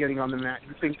kind of getting on the mat,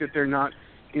 who think that they're not,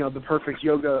 the perfect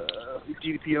yoga,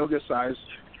 DDP yoga size.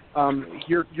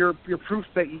 You're proof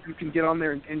that you can get on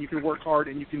there and you can work hard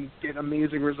and you can get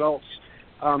amazing results.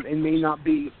 It may not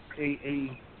be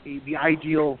the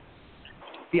idea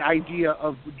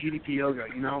of DDP yoga,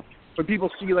 When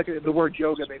people see like the word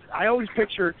yoga, I always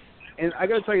picture. And I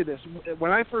got to tell you this,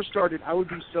 when I first started, I would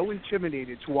be so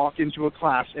intimidated to walk into a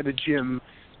class at a gym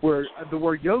where the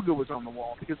word yoga was on the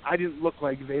wall, because I didn't look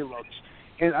like they looked.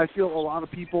 And I feel a lot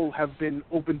of people have been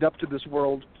opened up to this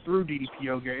world through DDP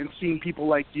yoga, and seeing people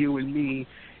like you and me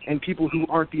and people who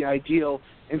aren't the ideal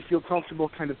and feel comfortable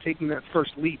kind of taking that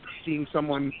first leap, seeing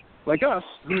someone like us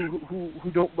who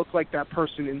don't look like that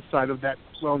person inside of that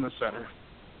wellness center.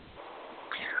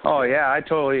 Oh, yeah, I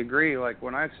totally agree. Like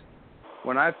when I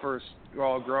first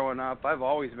growing up, I've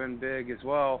always been big as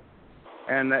well.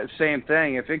 And that same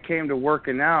thing, if it came to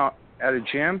working out at a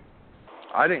gym,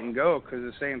 I didn't go because of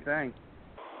the same thing.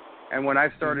 And when I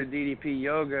started DDP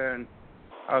Yoga, and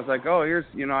I was like, oh, here's,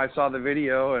 I saw the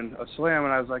video and a slim,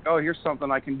 and I was like, oh, here's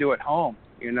something I can do at home,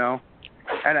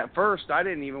 And at first, I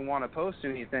didn't even want to post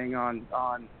anything on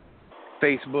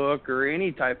Facebook or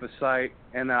any type of site.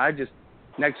 And I just,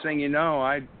 next thing you know,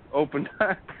 I opened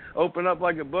up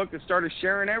like a book and started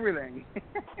sharing everything.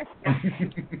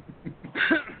 And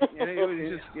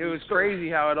it was crazy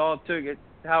how it all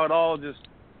just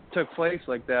took place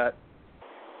like that.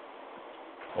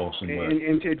 Awesome work.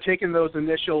 And taking those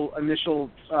initial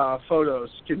photos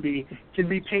can be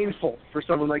painful for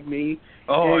someone like me.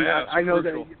 Oh, and yeah. I know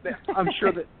that I'm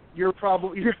sure that you're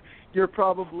probably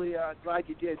glad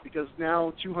you did, because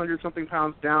now 200-something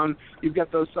pounds down, you've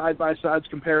got those side-by-side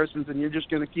comparisons, and you're just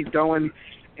going to keep going.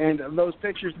 And those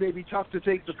pictures may be tough to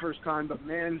take the first time, but,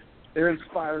 man, they're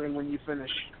inspiring when you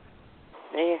finish.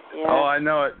 Yeah. Oh, I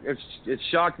know it. It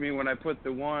shocked me when I put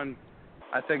the one,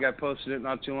 I think I posted it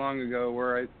not too long ago,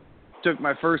 where I took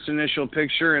my first initial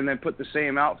picture and then put the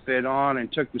same outfit on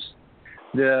and took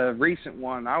the recent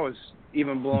one. I was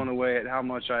even blown away at how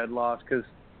much I had lost, because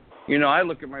I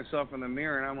look at myself in the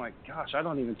mirror and I'm like, gosh, I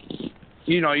don't even,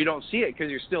 you don't see it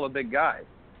because you're still a big guy.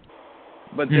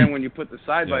 But then when you put the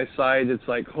side by side, it's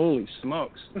like, holy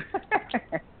smokes.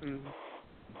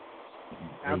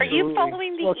 Are you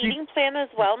following the eating plan as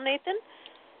well, Nathan?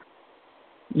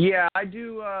 Yeah, I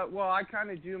do. I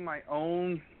kind of do my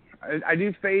own. I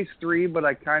do phase 3, but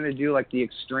I kind of do like the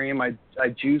extreme. I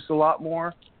juice a lot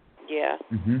more. Yeah.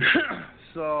 Mm-hmm.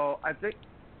 So I think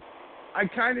I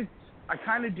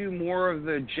kind of do more of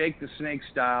the Jake the Snake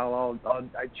style.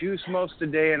 I juice most of the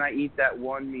day and I eat that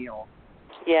one meal.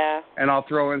 Yeah. And I'll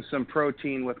throw in some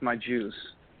protein with my juice.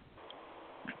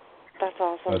 That's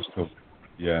awesome. That's cool.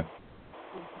 Yeah.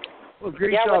 Well,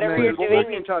 great job, man. We'll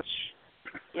be in touch.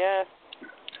 Yeah.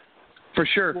 For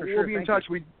sure. We'll be in touch.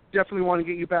 We definitely want to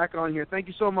get you back on here. Thank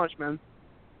you so much, man.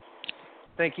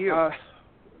 Thank you.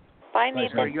 Bye,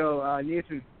 Nathan. There you go,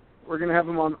 Nathan. We're going to have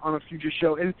him on a future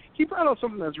show. And he brought up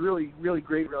something that's really, really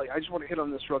great, really. I just want to hit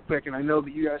on this real quick, and I know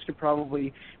that you guys could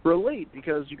probably relate,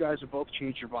 because you guys have both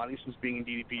changed your body since being in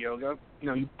DDP Yoga.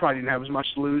 You probably didn't have as much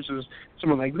to lose as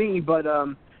someone like me, but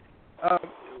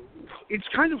it's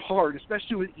kind of hard,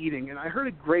 especially with eating. And I heard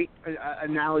a great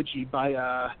analogy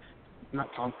by not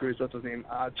Tom Cruise, that's his name,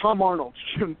 Tom Arnold,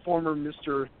 former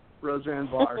Mr. Roseanne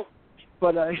Barr.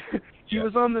 But he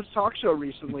was on this talk show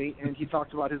recently, and he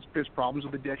talked about his problems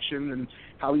with addiction and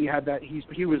how he had that.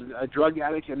 He was a drug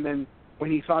addict, and then when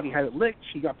he thought he had it licked,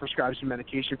 he got prescribed some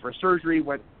medication for surgery,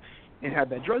 went and had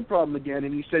that drug problem again.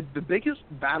 And he said, the biggest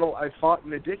battle I fought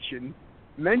in addiction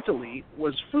mentally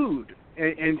was food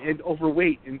and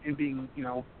overweight and being,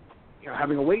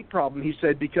 having a weight problem. He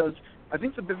said, because I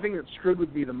think the thing that screwed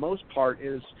with me the most part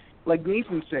is, like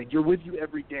Nathan said, you're with you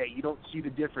every day. You don't see the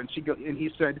difference. He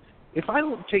said, if I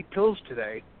don't take pills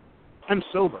today, I'm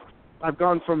sober. I've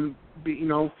gone from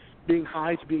being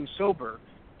high to being sober.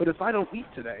 But if I don't eat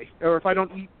today, or if I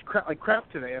don't eat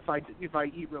crap today, if I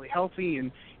eat really healthy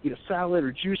and eat a salad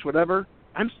or juice, whatever,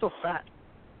 I'm still fat.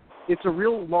 It's a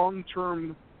real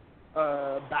long-term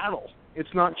battle. It's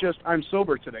not just I'm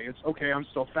sober today. It's okay, I'm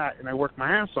still fat and I work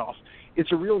my ass off.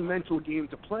 It's a real mental game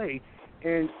to play,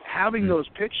 and having those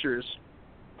pictures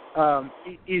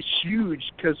is huge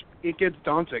because it gets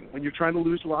daunting when you're trying to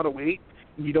lose a lot of weight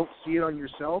and you don't see it on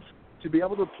yourself. To be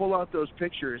able to pull out those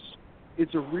pictures,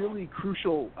 it's a really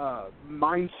crucial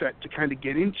mindset to kind of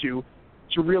get into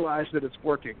to realize that it's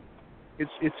working.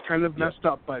 It's kind of messed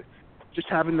up, but just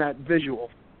having that visual.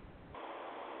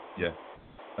 Yeah.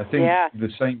 I think the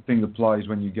same thing applies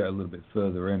when you get a little bit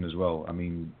further in as well. I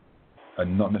mean,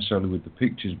 and not necessarily with the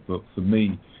pictures, but for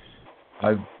me,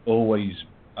 I'm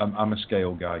a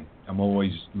scale guy. I'm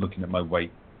always looking at my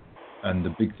weight. And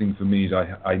the big thing for me is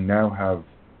I now have,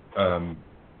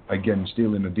 again,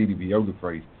 stealing a DDP Yoga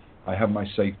phrase, I have my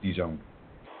safety zone.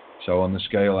 So on the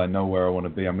scale, I know where I want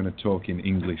to be. I'm going to talk in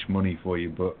English money for you,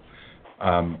 but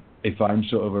if I'm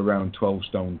sort of around 12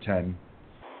 stone 10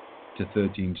 to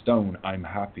 13 stone, I'm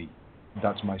happy.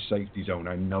 That's my safety zone.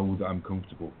 I know that I'm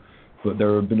comfortable. But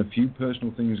there have been a few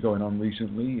personal things going on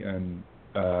recently, and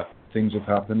things have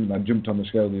happened. I jumped on the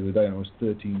scale the other day and I was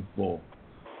 13.4.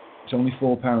 It's only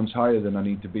 4 pounds higher than I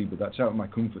need to be, but that's out of my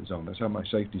comfort zone. That's out of my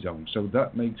safety zone. So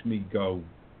that makes me go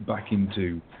back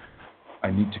into,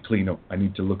 I need to clean up. I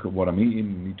need to look at what I'm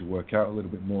eating. I need to work out a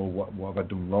little bit more. What have I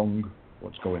done wrong?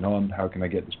 What's going on? How can I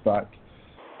get this back?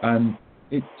 And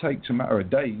it takes a matter of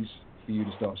days for you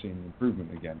to start seeing an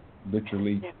improvement again.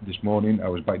 Literally, this morning, I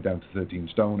was back down to 13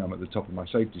 stone. I'm at the top of my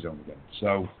safety zone again.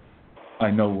 So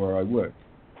I know where I work.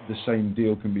 The same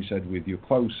deal can be said with your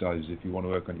clothes sizes. If you want to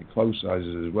work on your clothes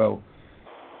sizes as well,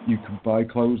 you can buy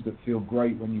clothes that feel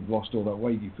great when you've lost all that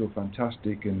weight. You feel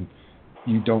fantastic and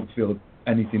you don't feel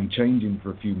anything changing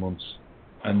for a few months,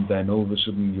 and then all of a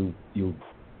sudden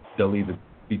they'll either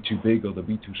be too big or they'll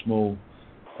be too small,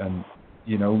 and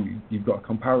you've got a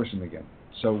comparison again.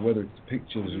 So whether it's the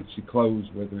pictures, it's your clothes,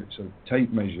 whether it's a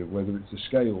tape measure, whether it's a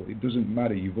scale, it doesn't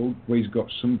matter. You've always got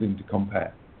something to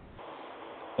compare.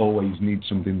 Always need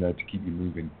something there to keep you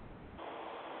moving.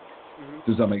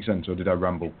 Does that make sense, or did I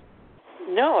ramble?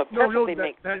 No, it perfectly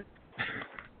makes sense.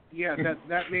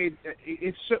 That made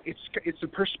it's a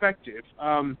perspective.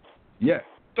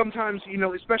 Sometimes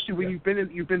especially when you've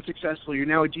been successful, you're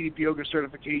now a DDP Yoga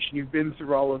certification. You've been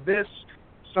through all of this.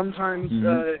 Sometimes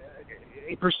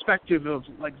a perspective of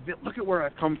like, look at where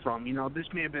I've come from. This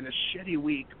may have been a shitty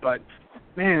week, but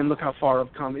man, look how far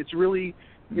I've come. It's really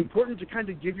important to kind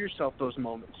of give yourself those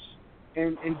moments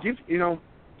and give.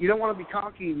 You don't want to be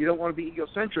cocky, you don't want to be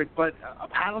egocentric, but a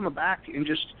pat on the back and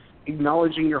just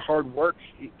acknowledging your hard work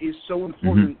is so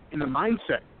important in the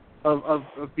mindset of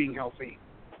being healthy.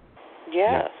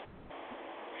 Yes.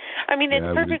 I mean, it's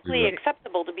perfectly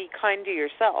acceptable to be kind to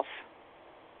yourself.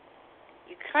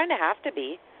 You kind of have to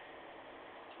be.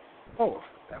 Oh,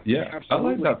 yeah, absolutely.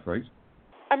 I like that phrase.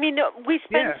 I mean, we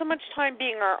spend so much time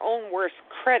being our own worst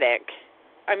critic.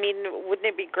 I mean, wouldn't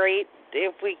it be great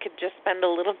if we could just spend a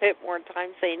little bit more time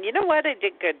saying, you know what, I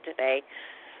did good today.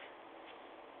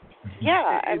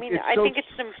 Yeah, I think it's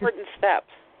an important step.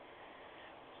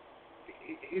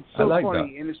 It's so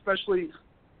funny, and especially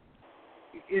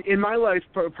in my life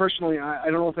personally, I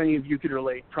don't know if any of you could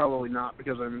relate. Probably not,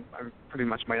 because I'm pretty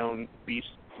much my own beast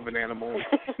of an animal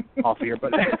off here.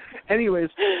 But anyways,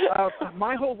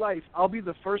 my whole life, I'll be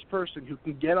the first person who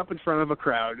can get up in front of a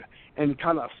crowd and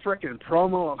kind of frickin'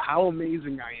 promo of how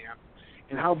amazing I am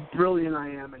and how brilliant I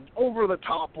am, and over the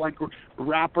top like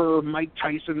rapper Mike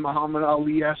Tyson, Muhammad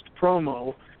Ali-esque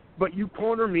promo. But you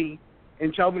corner me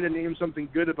and tell me to name something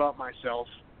good about myself,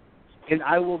 and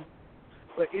I will.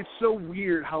 But it's so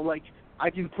weird how like I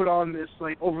can put on this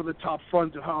like over the top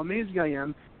front of how amazing I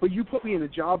am, but you put me in a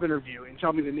job interview and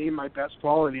tell me to name my best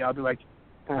quality, I'll be like,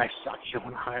 I suck. You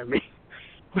don't want to hire me.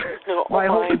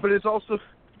 But it's also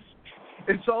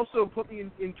put me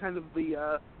in kind of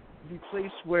the place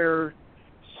where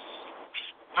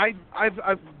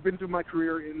I've been through my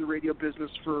career in the radio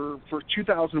business for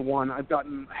 2001. I've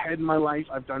gotten ahead in my life.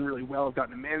 I've done really well. I've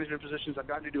gotten to management positions. I've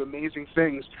gotten to do amazing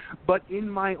things. But in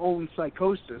my own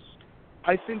psychosis,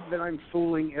 I think that I'm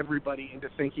fooling everybody into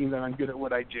thinking that I'm good at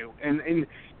what I do. And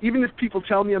even if people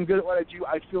tell me I'm good at what I do,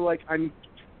 I feel like I'm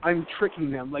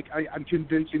tricking them. Like I'm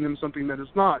convincing them something that is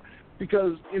not.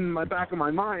 Because in my back of my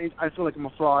mind, I feel like I'm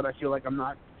a fraud. I feel like I'm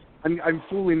not. I'm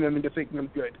fooling them into thinking I'm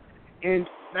good. And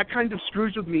that kind of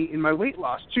screws with me in my weight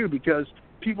loss too, because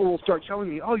people will start telling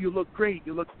me, "Oh, you look great.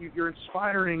 You're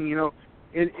inspiring," you know.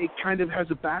 And it kind of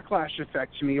has a backlash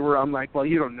effect to me where I'm like, "Well,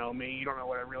 you don't know me. You don't know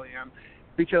what I really am,"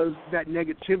 because that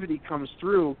negativity comes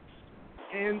through.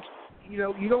 And you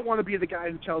know, you don't want to be the guy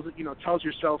who tells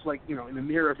yourself, like, you know, in the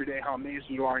mirror every day how amazing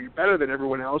you are and you're better than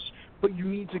everyone else. But you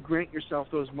need to grant yourself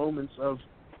those moments of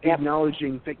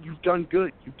acknowledging that you've done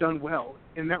good, you've done well,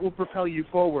 and that will propel you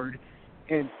forward.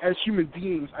 And as human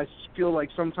beings, I feel like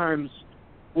sometimes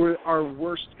we're our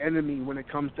worst enemy when it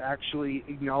comes to actually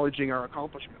acknowledging our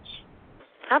accomplishments.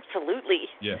 Absolutely.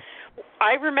 Yeah.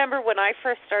 I remember when I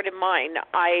first started mine,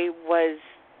 I was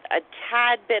a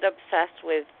tad bit obsessed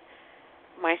with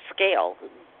my scale,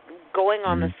 going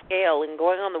on the scale and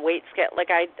going on the weight scale. Like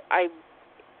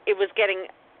it was getting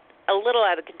a little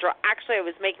out of control. Actually, I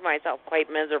was making myself quite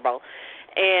miserable.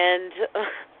 And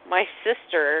my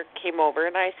sister came over,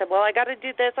 and I said, well, I got to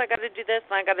do this, and I got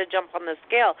to jump on the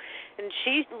scale. And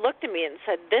she looked at me and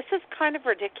said, this is kind of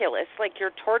ridiculous. Like,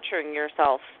 you're torturing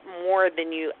yourself more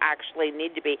than you actually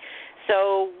need to be.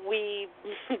 So we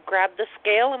grabbed the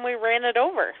scale, and we ran it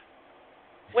over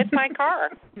with my car.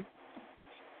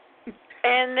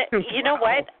 And you know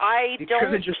what? I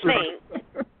don't think...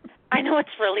 I know it's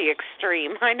really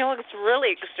extreme. But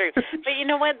you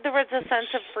know what? There was a sense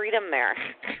of freedom there.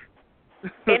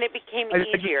 And it became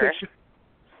easier.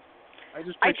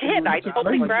 I did. I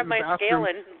totally grabbed my scale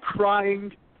and...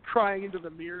 Crying into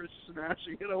the mirror,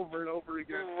 smashing it over and over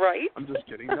again. Right? I'm just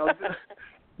kidding.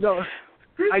 No,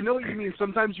 I know what you mean.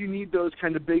 Sometimes you need those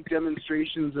kind of big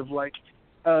demonstrations of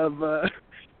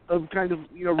kind of,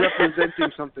 you know,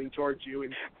 representing something towards you.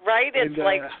 And, right? It's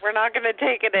like, we're not going to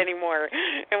take it anymore.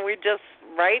 And we just,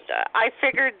 right? I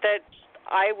figured that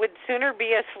I would sooner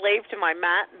be a slave to my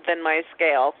mat than my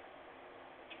scale.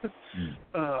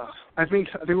 I think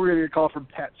we're going to get a call from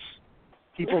pets.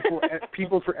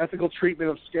 People for ethical treatment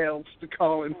of scales to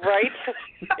call in. Right?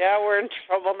 Yeah, we're in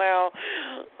trouble now.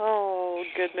 Oh,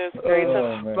 goodness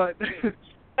gracious.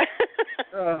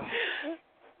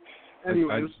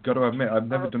 Anyways. I've got to admit, I've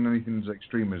never done anything as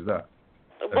extreme as that.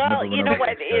 Well, you know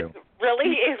what? It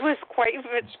was quite...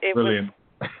 Brilliant.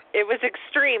 It was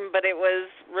extreme, but it was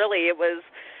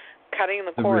cutting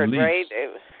the cord, release. Right?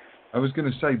 I was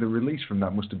going to say, the release from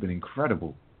that must have been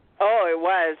incredible. Oh, it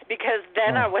was, because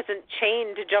then I wasn't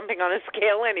chained to jumping on a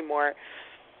scale anymore.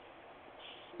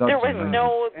 There was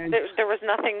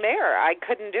nothing there. I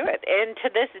couldn't do it. And to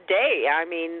this day, I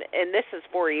mean, and this is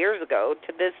 4 years ago,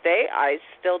 to this day, I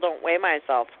still don't weigh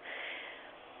myself.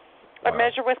 I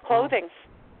measure with clothing.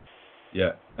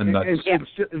 Yeah, and that's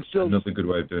still, another good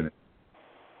way of doing it.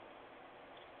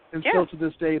 And still to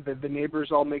this day, the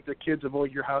neighbors all make their kids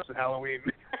avoid your house at Halloween.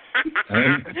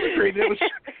 It's a great news.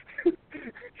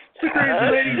 The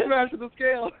crazy lady smashing the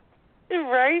scale.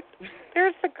 Right?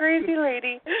 There's the crazy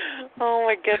lady. Oh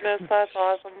my goodness, that's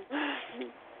awesome.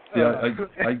 Yeah,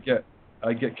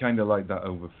 I get kind of like that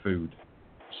over food.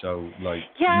 So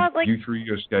you threw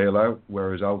your scale out,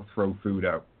 whereas I'll throw food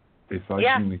out. If I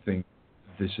suddenly think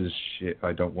this is shit,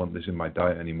 I don't want this in my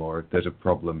diet anymore. If there's a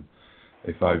problem,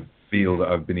 if I feel that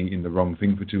I've been eating the wrong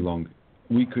thing for too long,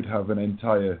 we could have an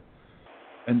entire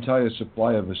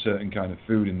supply of a certain kind of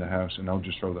food in the house, and I'll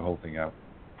just throw the whole thing out.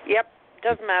 Yep.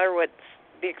 Doesn't matter what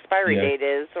the expiry date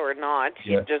is or not.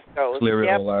 It just goes. Clear it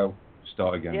all out,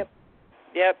 start again.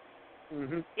 Yep.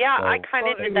 Mm-hmm. Yeah, I kind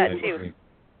of did that too.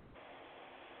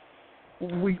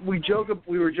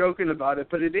 We were joking about it,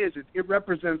 but it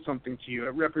represents something to you.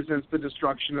 It represents the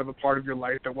destruction of a part of your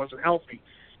life that wasn't healthy,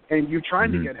 and you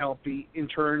trying to get healthy in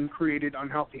turn created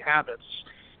unhealthy habits.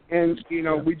 And you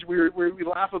know, we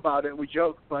laugh about it, we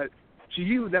joke, but to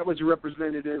you that was a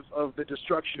representative of the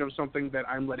destruction of something that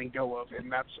I'm letting go of, and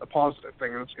that's a positive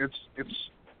thing. It's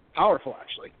powerful,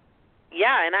 actually.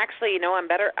 Yeah, and actually, you know,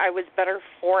 I was better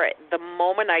for it. The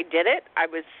moment I did it, I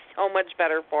was so much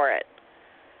better for it.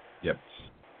 Yep.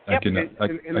 I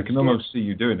can almost see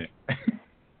you doing it.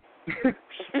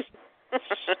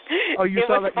 Oh, you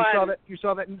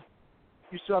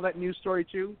saw that news story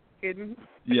too, Hayden?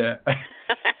 Yeah.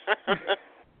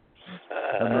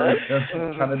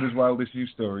 Canada's wildest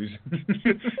news stories.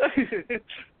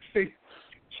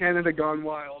 Canada gone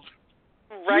wild.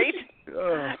 Right?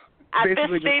 At this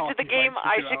basically stage of the game,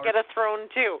 I should get a throne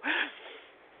too.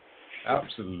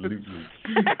 Absolutely.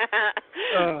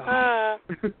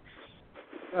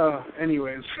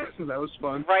 Anyways, that was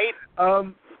fun. Right?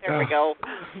 There we go.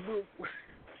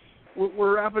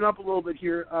 We're wrapping up a little bit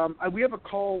here. We have a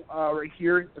call right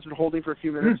here that's been holding for a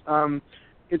few minutes.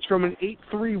 It's from an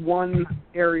 831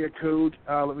 area code.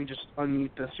 Let me just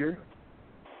unmute this here.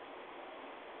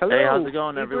 Hello. Hey, how's it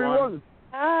going, everyone?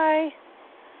 Hi.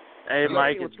 Hey,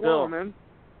 Mike, it's Bill. On, man?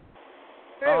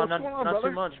 Hey, oh, what's not, going on, not brother?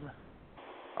 too much.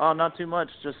 Oh, not too much.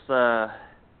 Just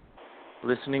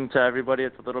listening to everybody.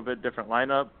 It's a little bit different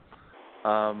lineup.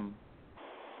 I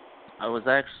was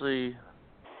actually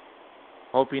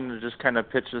hoping to just kind of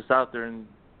pitch this out there and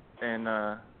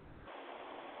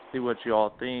see what you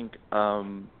all think.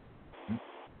 I've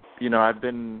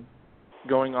been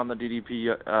going on the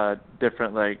DDP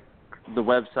different, like, the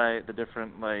website, the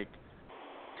different, like,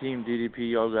 Team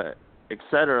DDP Yoga,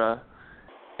 etc.,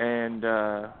 and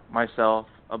myself,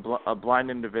 a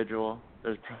blind individual.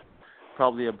 There's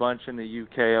probably a bunch in the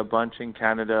UK, a bunch in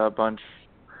Canada, a bunch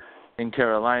in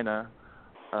Carolina.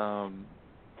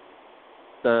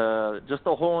 The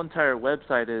whole entire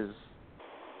website is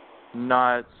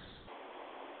not,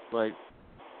 like,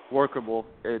 workable.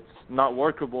 It's not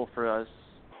workable for us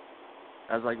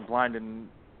as, like, blind and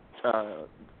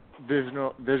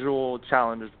visual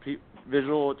challenged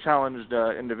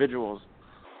individuals.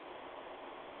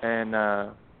 And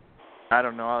I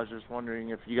don't know, I was just wondering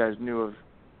if you guys knew of,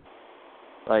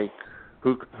 like,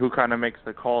 who kind of makes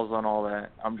the calls on all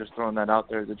that. I'm just throwing that out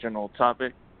there as a general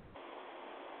topic.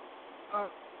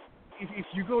 If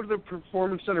you go to the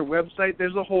Performance Center website,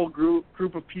 there's a whole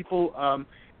group of people,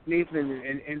 Nathan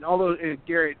and all those, and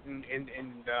Garrett and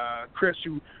Chris,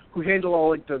 who handle all,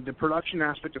 like, the production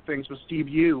aspect of things with Steve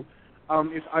Yu.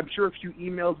 I'm sure if you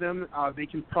email them, they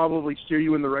can probably steer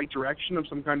you in the right direction of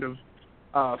some kind of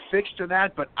fix to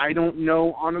that, but I don't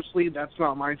know, honestly. That's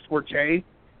not my forte.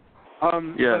 But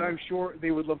I'm sure they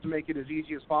would love to make it as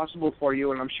easy as possible for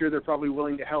you, and I'm sure they're probably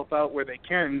willing to help out where they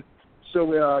can.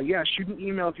 So, shoot an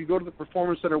email if you go to the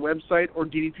Performance Center website or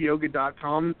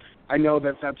ddpyoga.com. I know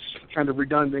that's kind of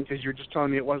redundant because you're just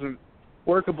telling me it wasn't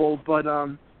workable, but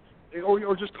or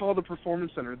just call the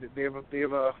Performance Center. They have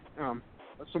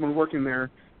someone working there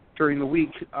during the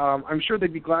week. I'm sure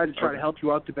they'd be glad to try to help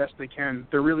you out the best they can.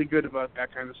 They're really good about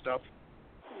that kind of stuff.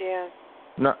 Yeah.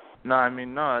 No,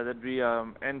 that'd be,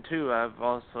 and two, I've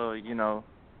also,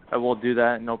 I will do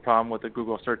that, no problem with a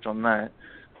Google search on that.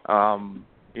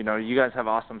 You guys have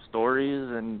awesome stories,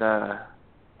 and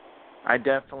I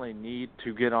definitely need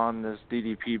to get on this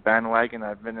DDP bandwagon.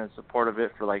 I've been in support of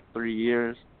it for like 3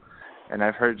 years, and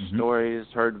I've heard stories,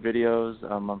 heard videos.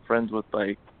 I'm friends with,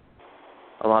 like,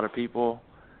 a lot of people,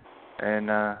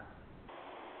 and I'm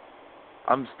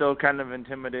still kind of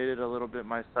intimidated a little bit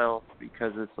myself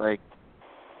because it's like,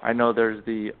 I know there's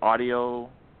the audio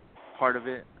part of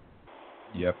it.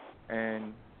 Yep.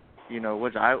 And,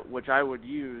 which I would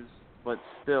use, but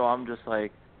still I'm just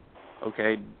like,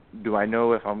 okay, do I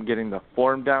know if I'm getting the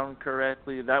form down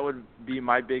correctly? That would be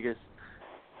my biggest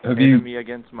enemy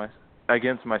against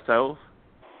myself.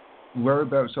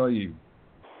 Whereabouts are you?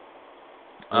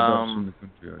 Whereabouts in the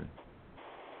country are you?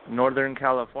 Northern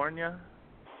California.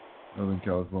 Northern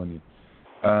California.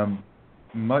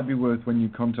 Might be worth, when you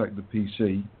contact the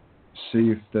PC,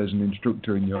 see if there's an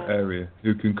instructor in your area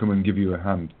who can come and give you a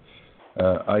hand.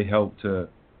 I helped a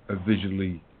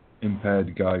visually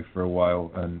impaired guy for a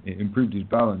while, and it improved his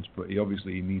balance, but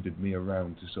he needed me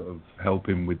around to sort of help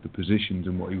him with the positions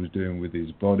and what he was doing with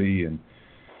his body, and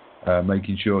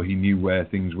making sure he knew where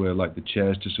things were, like the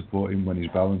chairs to support him when his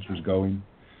balance was going.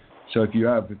 So if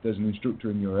there's an instructor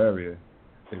in your area,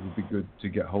 it would be good to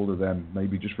get hold of them,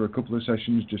 maybe just for a couple of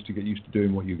sessions, just to get used to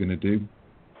doing what you're going to do.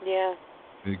 Yeah.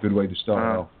 It's a good way to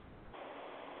start off.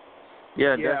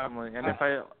 Yeah, definitely. And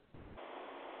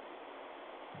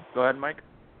go ahead, Mike.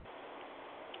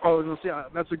 Oh, I was gonna say,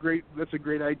 that's a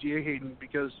great idea, Hayden,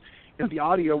 because the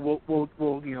audio will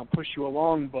push you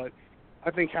along, but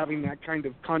I think having that kind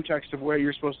of context of where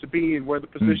you're supposed to be and where the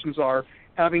positions are,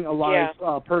 having a live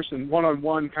person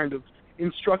one-on-one kind of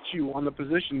instruct you on the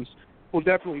positions will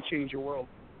definitely change your world.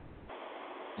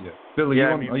 Yeah. Bill,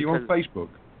 are you on Facebook?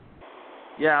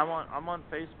 Yeah, I'm on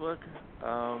Facebook.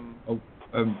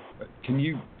 Can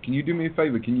you do me a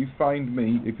favor? Can you find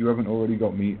me, if you haven't already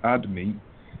got me, add me,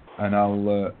 and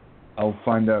I'll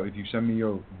find out if you send me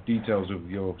your details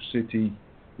of your city,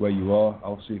 where you are.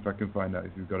 I'll see if I can find out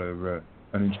if you've got an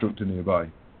instructor nearby.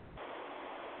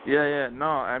 Yeah. No,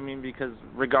 I mean, because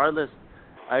regardless,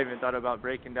 I even thought about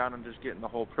breaking down and just getting the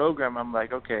whole program. I'm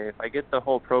like, okay, if I get the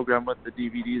whole program with the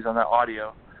DVDs on that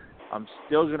audio, I'm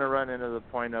still going to run into the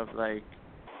point of, like,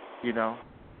 you know,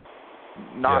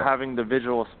 not having the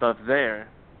visual stuff there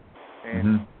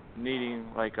and needing,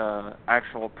 like, a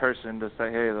actual person to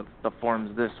say, hey, the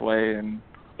form's this way and,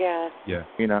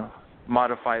 you know,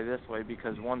 modify this way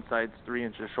because one side's 3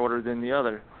 inches shorter than the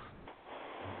other.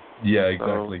 Yeah,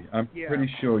 exactly. So, I'm pretty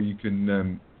sure you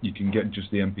can get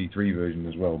just the MP3 version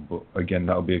as well, but again,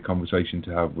 that'll be a conversation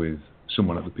to have with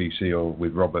someone at the PC or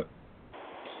with Robert.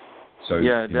 So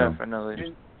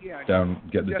definitely. Get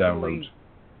the downloads.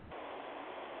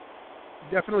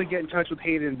 Definitely get in touch with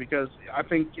Hayden because I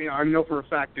think I know for a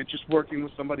fact that just working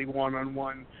with somebody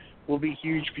one-on-one will be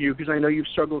huge for you because I know you've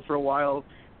struggled for a while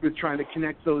with trying to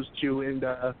connect those two and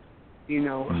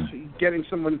getting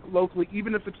someone locally,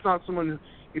 even if it's not someone.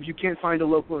 If you can't find a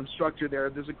local instructor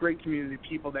there's a great community of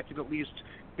people that can at least,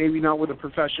 maybe not with a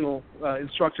professional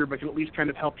instructor, but can at least kind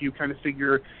of help you kind of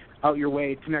figure out your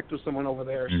way, connect with someone over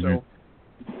there. So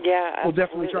we'll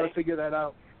definitely try to figure that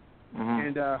out.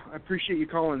 And I appreciate you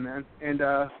calling, man. And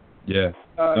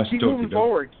keep moving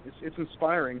forward. It's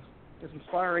inspiring. It's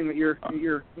inspiring that you're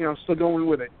still going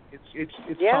with it.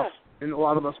 It's tough, and a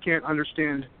lot of us can't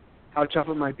understand how tough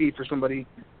it might be for somebody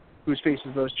who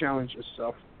faces those challenges.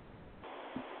 So.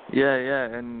 Yeah,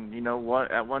 and you know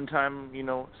what? At one time,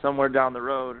 somewhere down the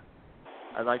road,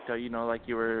 I'd like to, like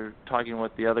you were talking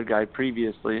with the other guy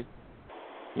previously,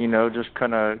 just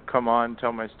kind of come on,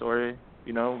 tell my story,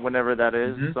 whenever that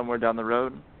is, somewhere down the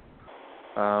road.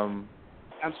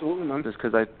 Absolutely, man. Just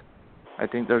because I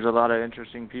think there's a lot of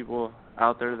interesting people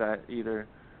out there that either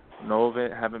know of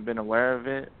it, haven't been aware of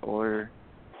it, or,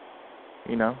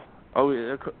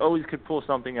 always could pull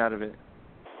something out of it.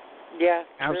 Yeah,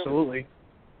 absolutely.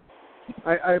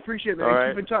 I appreciate that. Right.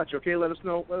 Keep in touch, okay? Let us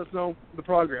know the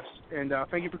progress. And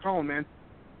thank you for calling, man.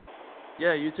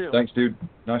 Yeah, you too. Thanks, dude.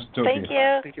 Nice to talk to you. Thank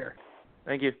you. Take care.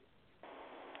 Thank you.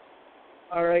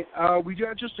 All right. We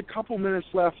got just a couple minutes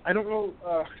left. I don't know.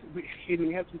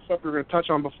 We had some stuff we were going to touch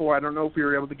on before. I don't know if we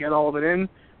were able to get all of it in,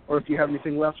 or if you have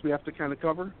anything left we have to kind of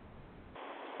cover.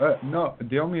 No.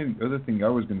 The only other thing I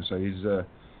was going to say is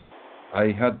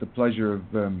I had the pleasure of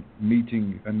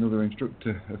meeting another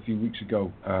instructor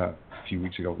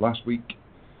last week.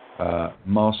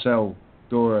 Marcel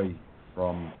Doré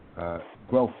from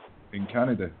Guelph in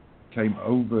Canada came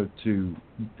over to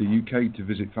the UK to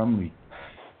visit family,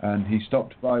 and he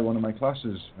stopped by one of my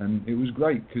classes, and it was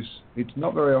great because it's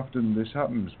not very often this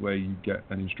happens where you get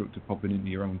an instructor popping into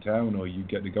your own town, or you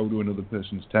get to go to another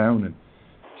person's town and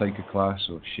take a class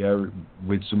or share it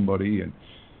with somebody. And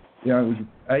it was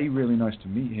A, really nice to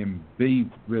meet him, B,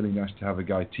 really nice to have a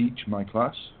guy teach my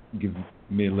class, give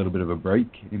me a little bit of a break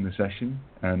in the session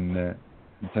and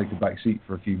take a back seat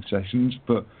for a few sessions,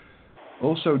 but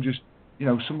also just,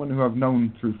 someone who I've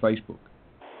known through Facebook.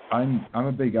 I'm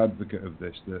a big advocate of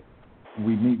this, that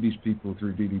we meet these people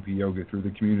through DDP Yoga, through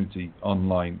the community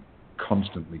online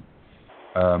constantly.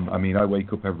 I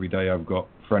wake up every day, I've got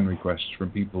friend requests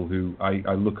from people who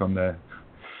I look on their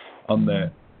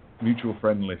mutual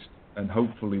friend list, and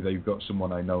hopefully they've got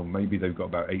someone I know. Maybe they've got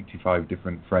about 85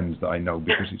 different friends that I know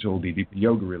because it's all DDP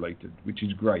Yoga related, which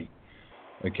is great.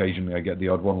 Occasionally I get the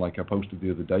odd one, like I posted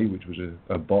the other day, which was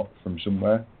a bot from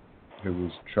somewhere who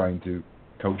was trying to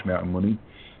coach me out of money.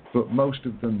 But most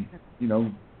of them,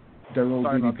 they're all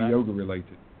DDP Yoga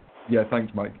related. Yeah,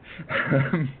 thanks, Mike.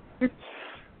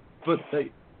 But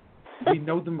we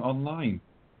know them online.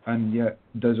 And yet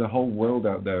there's a whole world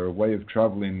out there, a way of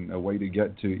traveling, a way to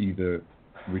get to either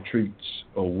retreats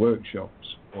or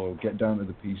workshops or get down to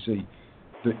the PC.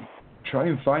 Try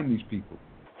and find these people.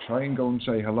 Try and go and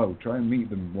say hello. Try and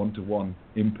meet them one-to-one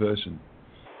in person.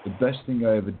 The best thing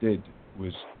I ever did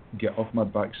was get off my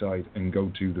backside and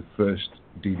go to the first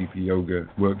DDP Yoga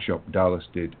workshop Dallas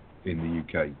did in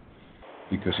the UK.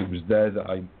 Because it was there that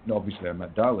I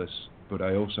met Dallas, but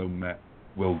I also met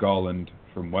Will Garland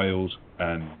from Wales,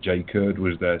 and Jay Kurd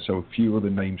was there, so a few other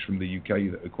names from the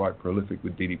UK that are quite prolific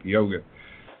with DDP Yoga.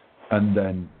 And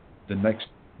then the next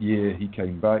year he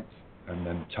came back, and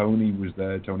then Tony was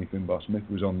there, Tony Finbar Smith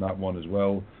was on that one as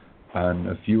well, and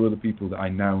a few other people that I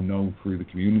now know through the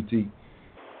community.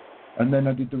 And then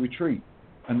I did the retreat,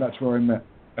 and that's where I met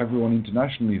everyone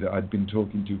internationally that I'd been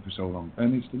talking to for so long.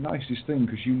 And it's the nicest thing,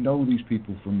 because you know these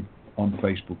people from on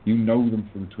Facebook, you know them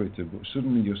from Twitter, but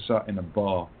suddenly you're sat in a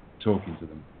bar talking to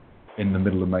them in the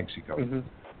middle of Mexico.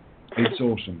 It's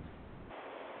awesome.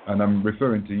 And I'm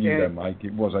referring to you there, Mike.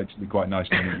 It was actually quite nice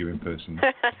to meet you in person.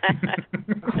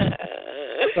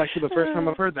 It's actually the first time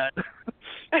I've heard that.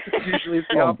 Usually it's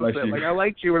the opposite. Like, I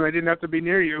liked you and I didn't have to be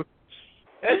near you.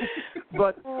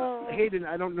 But Hayden,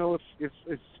 I don't know if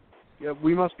yeah,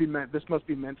 we must be meant. This must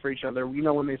be meant for each other. You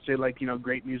know when they say like, you know,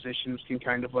 great musicians can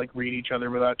kind of like read each other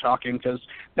without talking, because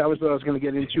that was what I was going to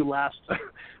get into last.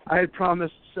 I had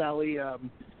promised Sally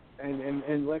and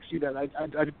Lexi that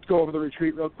I'd go over the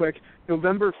retreat real quick.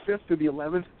 November 5th through the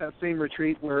 11th, that same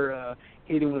retreat where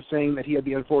Hayden was saying that he had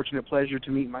the unfortunate pleasure to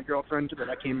meet my girlfriend, that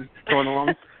I came going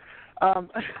along.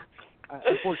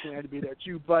 Unfortunately, I had to be there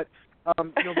too. But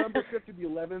November 5th through the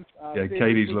 11th. Yeah,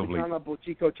 Katie's lovely.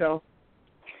 Boutique Hotel.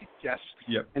 Yes.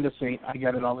 Yep. And a saint. I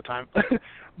get it all the time.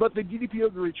 But the DDP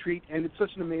Yoga retreat, and it's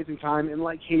such an amazing time. And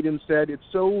like Hayden said, it's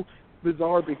so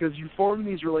bizarre because you form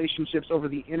these relationships over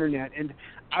the internet, and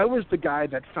I was the guy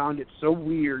that found it so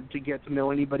weird to get to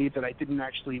know anybody that I didn't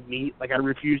actually meet. Like, I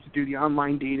refused to do the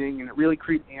online dating, and it really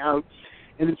creeped me out,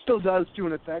 and it still does to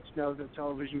an effect now that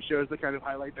television shows that kind of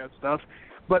highlight that stuff.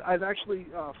 But I've actually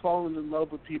fallen in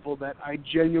love with people that I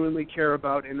genuinely care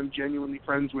about and am genuinely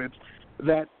friends with,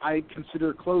 that I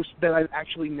consider close, that I've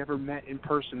actually never met in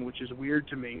person, which is weird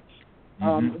to me.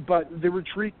 But the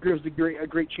retreat gives a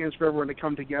great chance for everyone to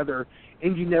come together,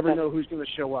 and you never know who's going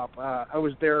to show up. I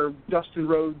was there. Dustin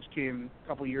Rhodes came a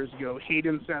couple years ago.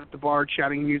 Hayden sat at the bar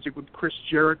chatting music with Chris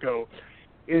Jericho,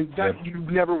 and that you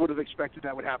never would have expected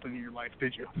that would happen in your life,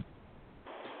 did you?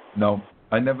 No,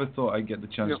 I never thought I'd get the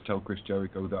chance to tell Chris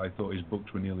Jericho that I thought his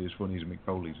books were nearly as funny as Mick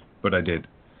Foley's, but I did.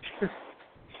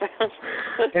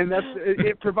 And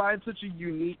it provides such a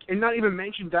unique, and not even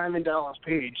mention Diamond Dallas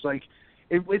Page, like.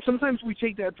 Sometimes we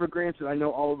take that for granted. I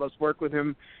know all of us work with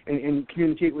him and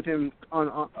communicate with him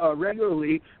on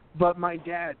regularly, but my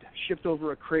dad shipped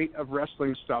over a crate of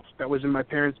wrestling stuff that was in my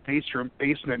parents'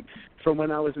 basement from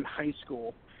when I was in high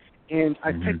school. And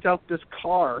I picked up this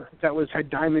car that had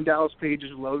Diamond Dallas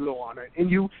Page's logo on it.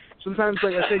 And you sometimes,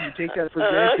 like I said, you take that for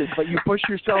granted, but you put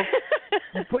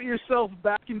yourself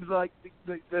back into like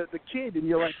the kid, and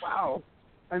you're like, wow,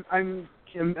 I'm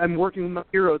working with my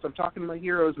heroes. I'm talking to my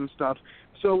heroes and stuff.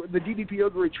 So the DDP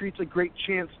Yoga Retreat's a great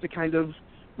chance to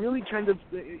really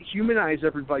humanize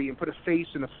everybody and put a face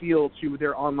and a feel to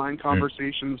their online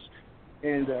conversations.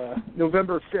 And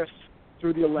November 5th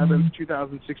through the 11th,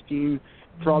 2016,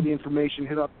 for all the information,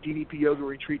 hit up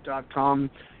ddpyogaretreat.com,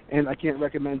 and I can't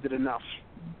recommend it enough.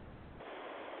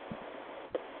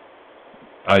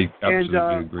 I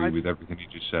absolutely agree with everything you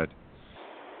just said.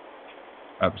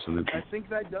 Absolutely. I think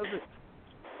that does it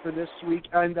for this week.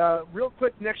 And real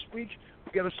quick, next week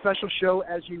we got a special show.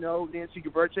 As you know, Nancy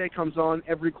Gaberte comes on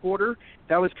every quarter.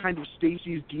 That was kind of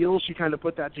Stacy's deal. She kind of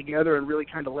put that together and really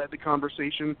kind of led the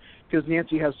conversation because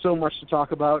Nancy has so much to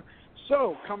talk about.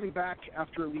 So coming back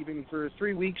after leaving for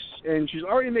 3 weeks, and she's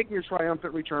already making her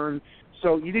triumphant return,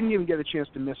 so you didn't even get a chance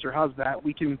to miss her. How's that?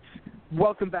 We can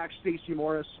welcome back Stacey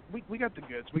Morris. We got the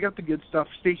goods. We got the good stuff.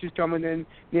 Stacey's coming in,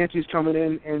 Nancy's coming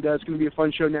in, and it's going to be a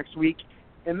fun show next week.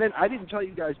 And then I didn't tell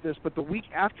you guys this, but the week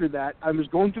after that, I was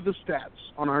going through the stats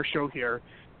on our show here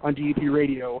on DDP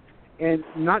Radio, and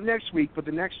not next week, but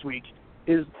the next week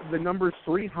is the number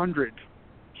 300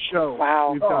 show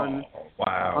we've done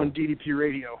on DDP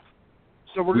Radio.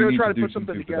 So we're going to try to put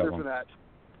something together for that.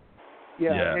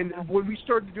 Yeah, and when we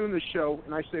started doing the show,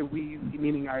 and I say we,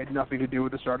 meaning I had nothing to do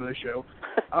with the start of the show,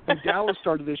 Dallas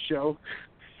started this show.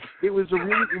 It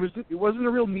wasn't a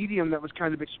real medium that was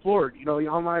kind of explored. You know, the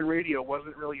online radio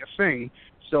wasn't really a thing.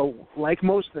 So, like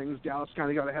most things, Dallas kind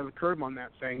of got ahead of the curve on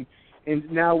that thing.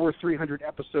 And now we're 300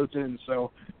 episodes in,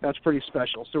 so that's pretty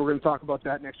special. So we're going to talk about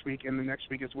that next week and the next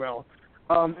week as well.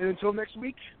 And until next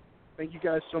week, thank you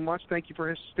guys so much. Thank you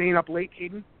for staying up late,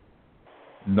 Hayden.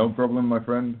 No problem, my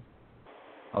friend.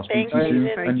 I'll speak to you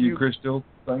soon. And you, Crystal.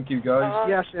 Thank you, guys.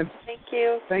 Yes, and thank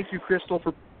you. Thank you, Crystal,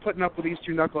 for putting up with these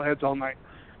two knuckleheads all night.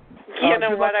 You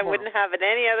know what? I wouldn't have it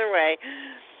any other way.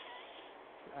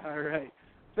 All right.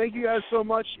 Thank you guys so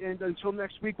much, and until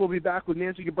next week, we'll be back with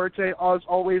Nancy Gaberte. As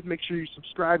always, make sure you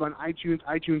subscribe on iTunes,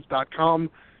 itunes.com.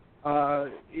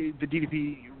 The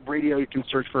DDP Radio, you can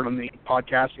search for it on the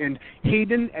podcast. And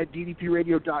Hayden at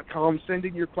ddpradio.com. Send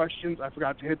in your questions. I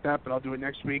forgot to hit that, but I'll do it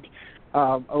next week.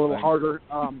 A little harder.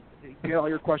 Get all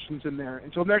your questions in there.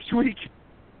 Until next week,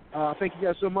 thank you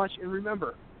guys so much. And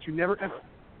remember to never, ever,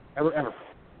 ever, ever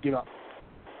give up.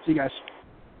 See you guys.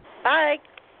 Bye.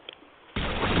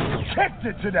 Kicked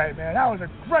it today, man. That was a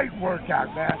great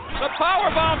workout, man. The power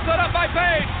bomb set up by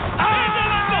Page. Into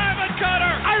the Diamond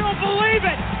Cutter. I don't believe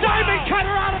it. Diamond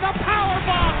Cutter out of the power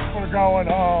bomb. We're going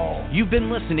home. You've been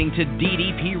listening to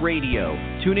DDP Radio.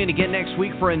 Tune in again next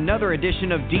week for another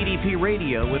edition of DDP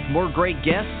Radio with more great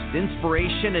guests,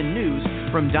 inspiration, and news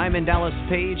from Diamond Dallas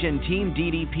Page and Team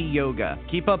DDP Yoga.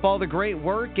 Keep up all the great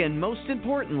work, and most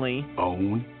importantly,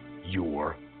 own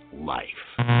your life.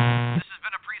 This has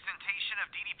been a presentation of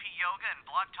DDP Yoga and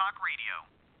Blog Talk Radio.